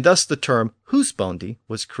 And thus the term husbondi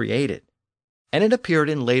was created. And it appeared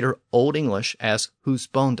in later Old English as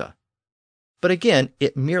husbonda. But again,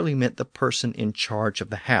 it merely meant the person in charge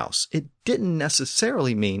of the house. It didn't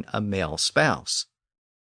necessarily mean a male spouse.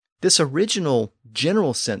 This original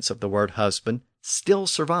general sense of the word husband still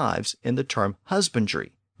survives in the term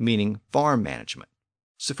husbandry, meaning farm management.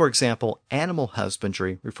 So for example, animal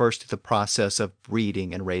husbandry refers to the process of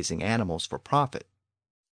breeding and raising animals for profit.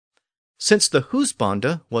 Since the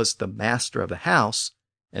husbonda was the master of the house,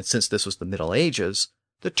 and since this was the Middle Ages,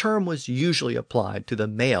 the term was usually applied to the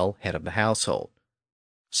male head of the household.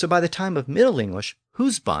 So by the time of Middle English,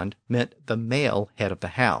 husband meant the male head of the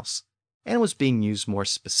house, and was being used more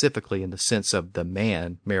specifically in the sense of the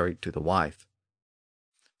man married to the wife.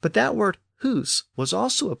 But that word hus was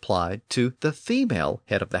also applied to the female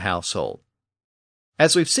head of the household.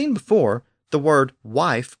 As we've seen before, the word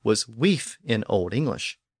wife was weef in Old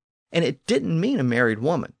English, and it didn't mean a married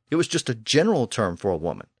woman. It was just a general term for a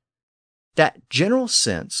woman. That general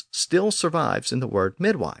sense still survives in the word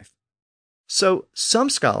midwife. So some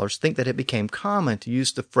scholars think that it became common to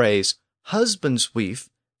use the phrase husband's wife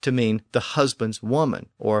to mean the husband's woman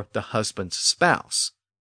or the husband's spouse.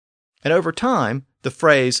 And over time, the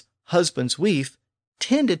phrase husband's wife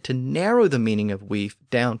tended to narrow the meaning of wife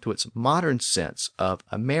down to its modern sense of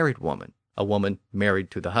a married woman, a woman married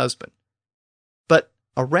to the husband. But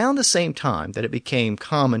around the same time that it became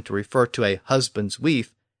common to refer to a husband's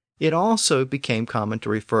wife, it also became common to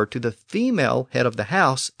refer to the female head of the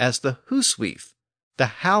house as the huswife, the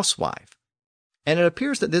housewife. And it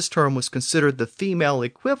appears that this term was considered the female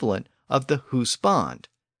equivalent of the husband.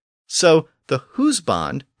 So the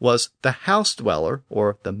husband was the house dweller,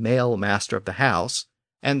 or the male master of the house,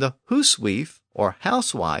 and the huswife, or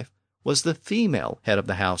housewife, was the female head of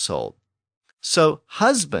the household. So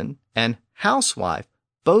husband and housewife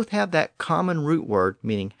both have that common root word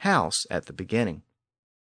meaning house at the beginning.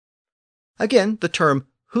 Again, the term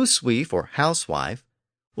huswife or housewife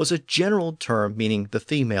was a general term meaning the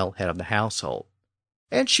female head of the household,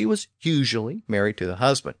 and she was usually married to the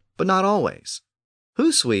husband, but not always.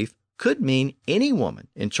 Huswife could mean any woman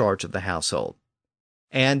in charge of the household,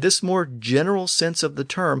 and this more general sense of the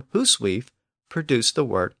term huswife produced the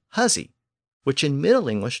word hussy, which in Middle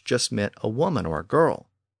English just meant a woman or a girl.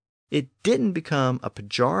 It didn't become a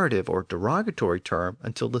pejorative or derogatory term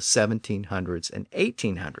until the 1700s and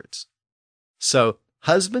 1800s. So,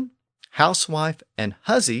 husband, housewife, and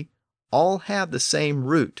hussy all have the same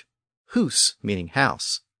root, hus, meaning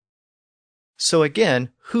house. So again,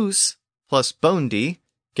 hus plus bondi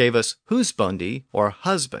gave us husbondi or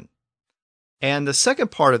husband. And the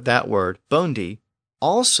second part of that word, bondi,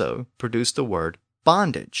 also produced the word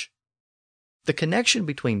bondage. The connection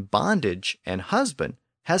between bondage and husband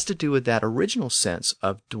has to do with that original sense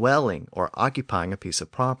of dwelling or occupying a piece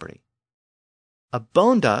of property. A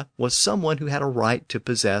bonda was someone who had a right to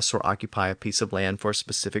possess or occupy a piece of land for a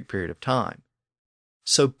specific period of time.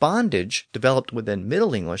 So bondage developed within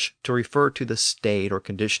Middle English to refer to the state or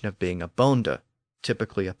condition of being a bonda,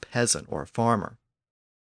 typically a peasant or a farmer.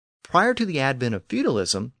 Prior to the advent of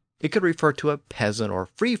feudalism, it could refer to a peasant or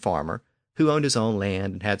free farmer who owned his own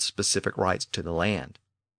land and had specific rights to the land.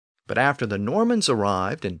 But after the Normans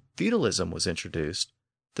arrived and feudalism was introduced,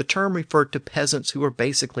 the term referred to peasants who were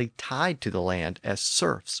basically tied to the land as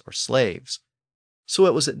serfs or slaves. So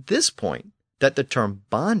it was at this point that the term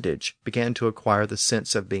bondage began to acquire the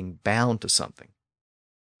sense of being bound to something.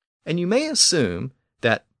 And you may assume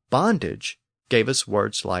that bondage gave us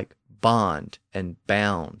words like bond and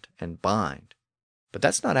bound and bind. But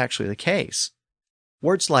that's not actually the case.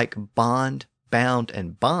 Words like bond, bound,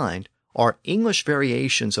 and bind are English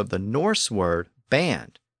variations of the Norse word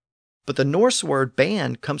band. But the Norse word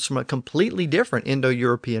band comes from a completely different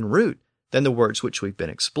Indo-European root than the words which we've been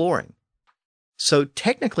exploring. So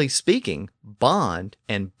technically speaking, bond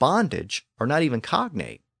and bondage are not even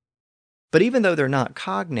cognate. But even though they're not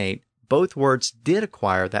cognate, both words did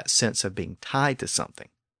acquire that sense of being tied to something.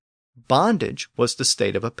 Bondage was the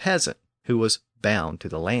state of a peasant who was bound to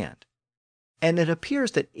the land. And it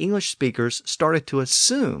appears that English speakers started to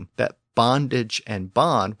assume that bondage and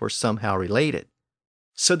bond were somehow related.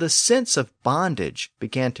 So the sense of bondage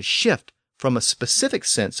began to shift from a specific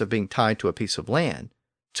sense of being tied to a piece of land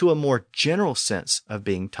to a more general sense of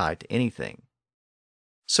being tied to anything.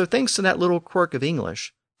 So thanks to that little quirk of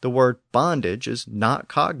English, the word bondage is not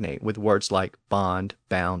cognate with words like bond,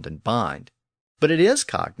 bound, and bind, but it is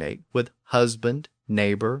cognate with husband,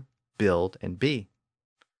 neighbor, build, and be.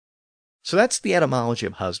 So that's the etymology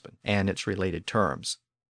of husband and its related terms.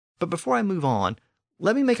 But before I move on,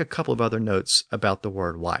 let me make a couple of other notes about the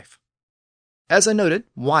word wife. As I noted,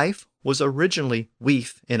 wife was originally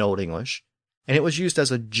weith in Old English, and it was used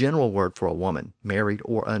as a general word for a woman, married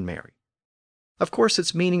or unmarried. Of course,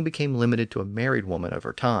 its meaning became limited to a married woman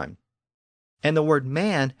over time. And the word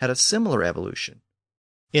man had a similar evolution.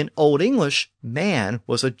 In Old English, man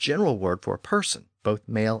was a general word for a person, both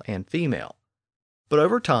male and female. But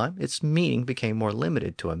over time, its meaning became more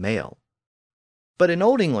limited to a male. But in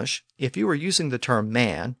Old English, if you were using the term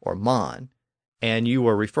man or mon, and you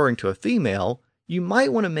were referring to a female, you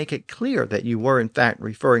might want to make it clear that you were in fact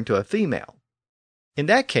referring to a female. In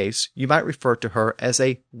that case, you might refer to her as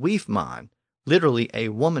a weefman, literally a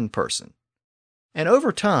woman person. And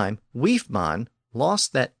over time, weefman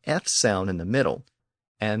lost that F sound in the middle,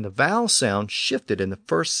 and the vowel sound shifted in the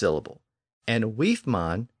first syllable, and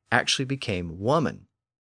weefman actually became woman.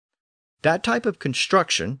 That type of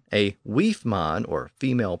construction, a weefman or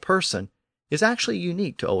female person, is actually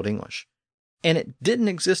unique to Old English, and it didn't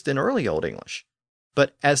exist in early Old English.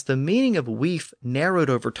 But as the meaning of weef narrowed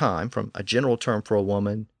over time from a general term for a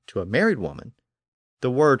woman to a married woman,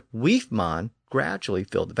 the word weefman gradually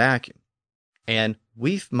filled the vacuum, and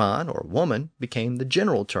weefman or woman became the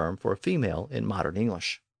general term for a female in modern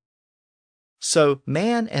English. So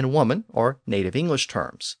man and woman are native English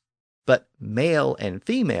terms, but male and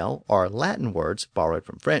female are Latin words borrowed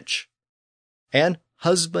from French. And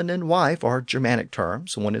husband and wife are Germanic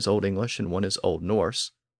terms, one is Old English and one is Old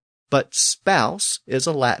Norse. But spouse is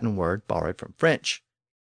a Latin word borrowed from French.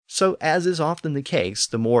 So as is often the case,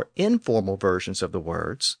 the more informal versions of the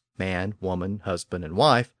words, man, woman, husband, and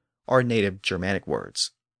wife, are native Germanic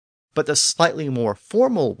words. But the slightly more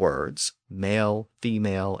formal words, male,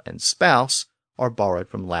 female, and spouse, are borrowed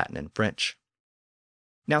from Latin and French.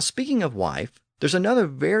 Now, speaking of wife, there's another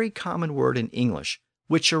very common word in English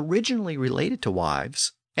which originally related to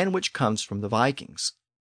wives and which comes from the Vikings.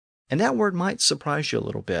 And that word might surprise you a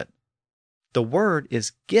little bit. The word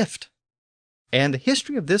is gift. And the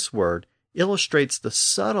history of this word illustrates the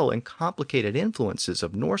subtle and complicated influences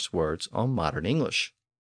of Norse words on modern English.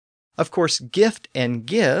 Of course, gift and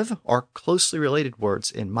give are closely related words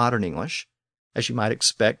in modern English. As you might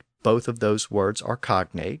expect, both of those words are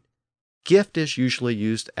cognate. Gift is usually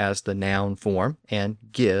used as the noun form, and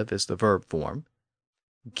give is the verb form.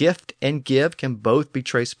 Gift and give can both be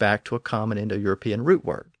traced back to a common Indo-European root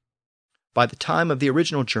word. By the time of the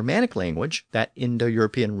original Germanic language, that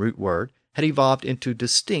Indo-European root word had evolved into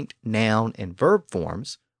distinct noun and verb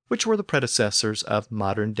forms, which were the predecessors of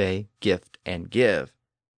modern-day gift and give.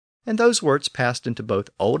 And those words passed into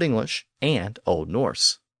both Old English and Old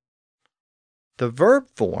Norse. The verb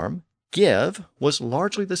form, give, was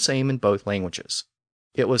largely the same in both languages.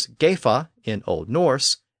 It was gefa in Old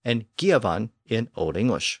Norse and givan in Old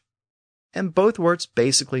English. And both words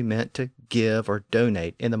basically meant to give or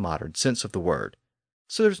donate in the modern sense of the word,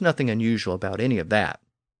 so there's nothing unusual about any of that.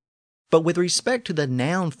 But with respect to the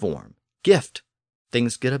noun form, gift,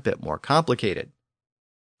 things get a bit more complicated.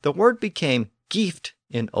 The word became gift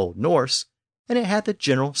in Old Norse, and it had the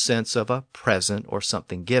general sense of a present or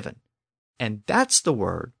something given. And that's the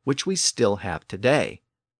word which we still have today.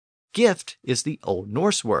 Gift is the Old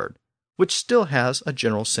Norse word, which still has a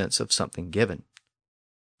general sense of something given.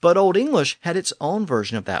 But Old English had its own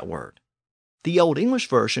version of that word. The Old English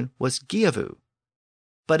version was giavu.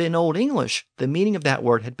 But in Old English, the meaning of that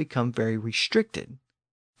word had become very restricted.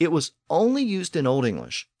 It was only used in Old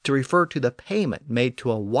English to refer to the payment made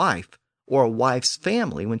to a wife or a wife's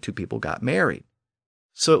family when two people got married.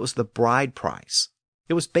 So it was the bride price.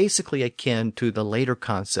 It was basically akin to the later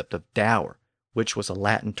concept of dower, which was a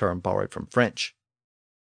Latin term borrowed from French.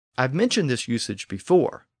 I've mentioned this usage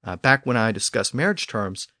before. Back when I discussed marriage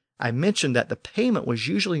terms, I mentioned that the payment was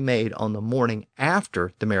usually made on the morning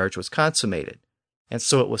after the marriage was consummated, and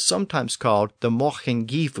so it was sometimes called the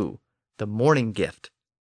morgengifu, the morning gift.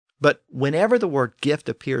 But whenever the word gift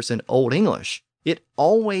appears in Old English, it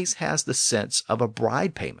always has the sense of a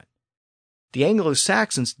bride payment. The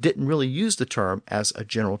Anglo-Saxons didn't really use the term as a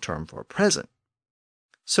general term for a present.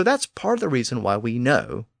 So that's part of the reason why we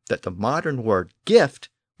know that the modern word gift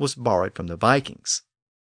was borrowed from the Vikings.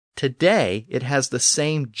 Today, it has the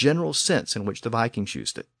same general sense in which the Vikings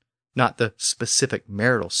used it, not the specific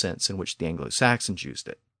marital sense in which the Anglo-Saxons used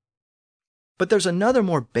it. But there's another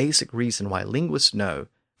more basic reason why linguists know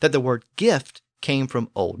that the word gift came from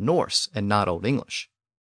Old Norse and not Old English.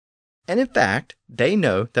 And in fact, they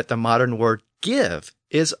know that the modern word give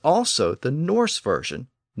is also the Norse version,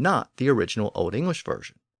 not the original Old English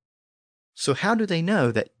version. So how do they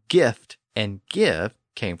know that gift and give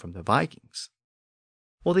came from the Vikings?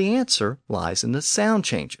 Well, the answer lies in the sound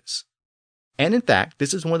changes. And in fact,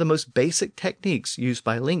 this is one of the most basic techniques used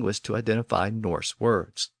by linguists to identify Norse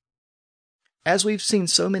words. As we've seen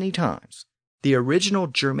so many times, the original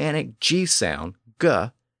Germanic G sound,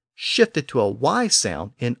 g, shifted to a Y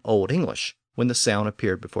sound in Old English when the sound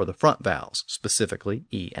appeared before the front vowels, specifically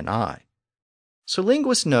E and I. So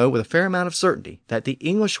linguists know with a fair amount of certainty that the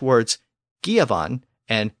English words giavan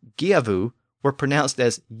and giavu were pronounced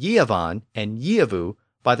as yiavan and yiavu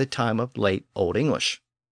by the time of late Old English.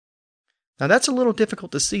 Now that's a little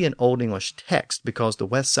difficult to see in Old English text because the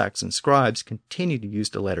West Saxon scribes continued to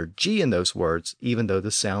use the letter G in those words even though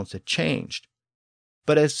the sounds had changed.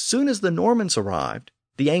 But as soon as the Normans arrived,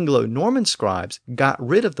 the Anglo-Norman scribes got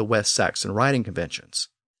rid of the West Saxon writing conventions.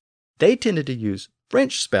 They tended to use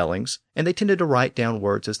French spellings, and they tended to write down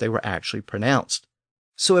words as they were actually pronounced.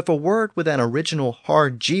 So if a word with an original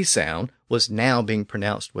hard G sound was now being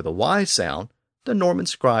pronounced with a Y sound, the Norman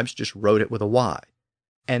scribes just wrote it with a Y.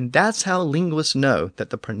 And that's how linguists know that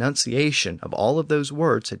the pronunciation of all of those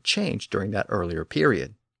words had changed during that earlier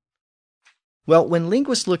period. Well, when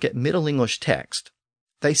linguists look at Middle English text,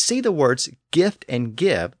 they see the words gift and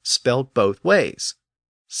give spelled both ways,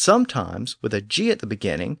 sometimes with a G at the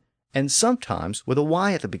beginning and sometimes with a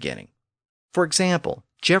Y at the beginning. For example,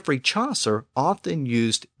 Geoffrey Chaucer often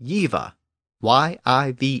used yive,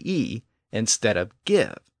 Y-I-V-E, instead of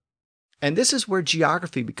give. And this is where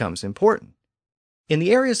geography becomes important. In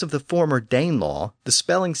the areas of the former Danelaw, the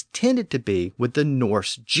spellings tended to be with the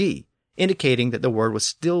Norse G, indicating that the word was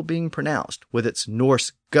still being pronounced with its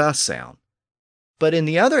Norse g sound. But in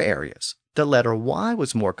the other areas, the letter Y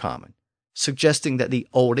was more common, suggesting that the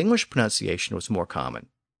Old English pronunciation was more common.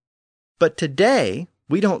 But today,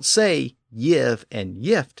 we don't say yiv and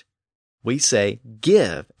yift, we say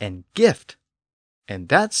give and gift. And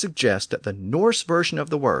that suggests that the Norse version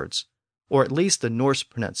of the words, or at least the Norse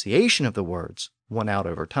pronunciation of the words, won out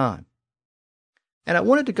over time. And I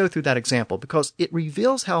wanted to go through that example because it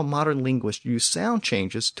reveals how modern linguists use sound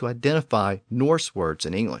changes to identify Norse words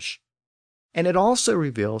in English. And it also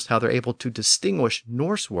reveals how they're able to distinguish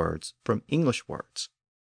Norse words from English words.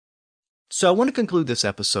 So I want to conclude this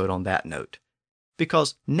episode on that note,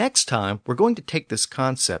 because next time we're going to take this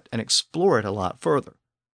concept and explore it a lot further.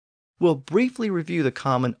 We'll briefly review the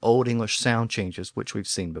common Old English sound changes which we've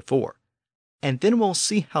seen before, and then we'll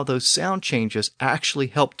see how those sound changes actually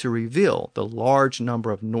help to reveal the large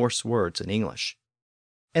number of Norse words in English.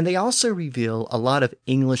 And they also reveal a lot of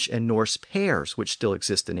English and Norse pairs which still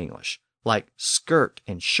exist in English, like skirt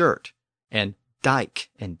and shirt, and dike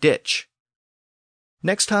and ditch.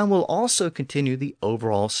 Next time, we'll also continue the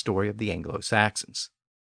overall story of the Anglo-Saxons.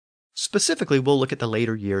 Specifically, we'll look at the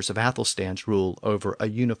later years of Athelstan's rule over a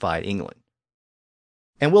unified England.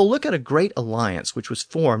 And we'll look at a great alliance which was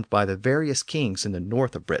formed by the various kings in the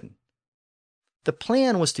north of Britain. The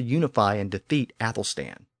plan was to unify and defeat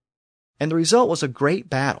Athelstan, and the result was a great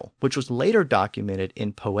battle which was later documented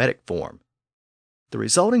in poetic form. The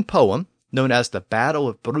resulting poem, known as the Battle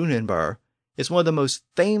of Brunanburh, is one of the most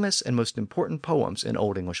famous and most important poems in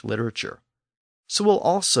Old English literature. So we'll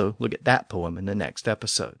also look at that poem in the next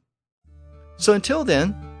episode. So until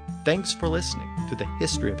then, thanks for listening to the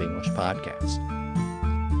History of English podcast.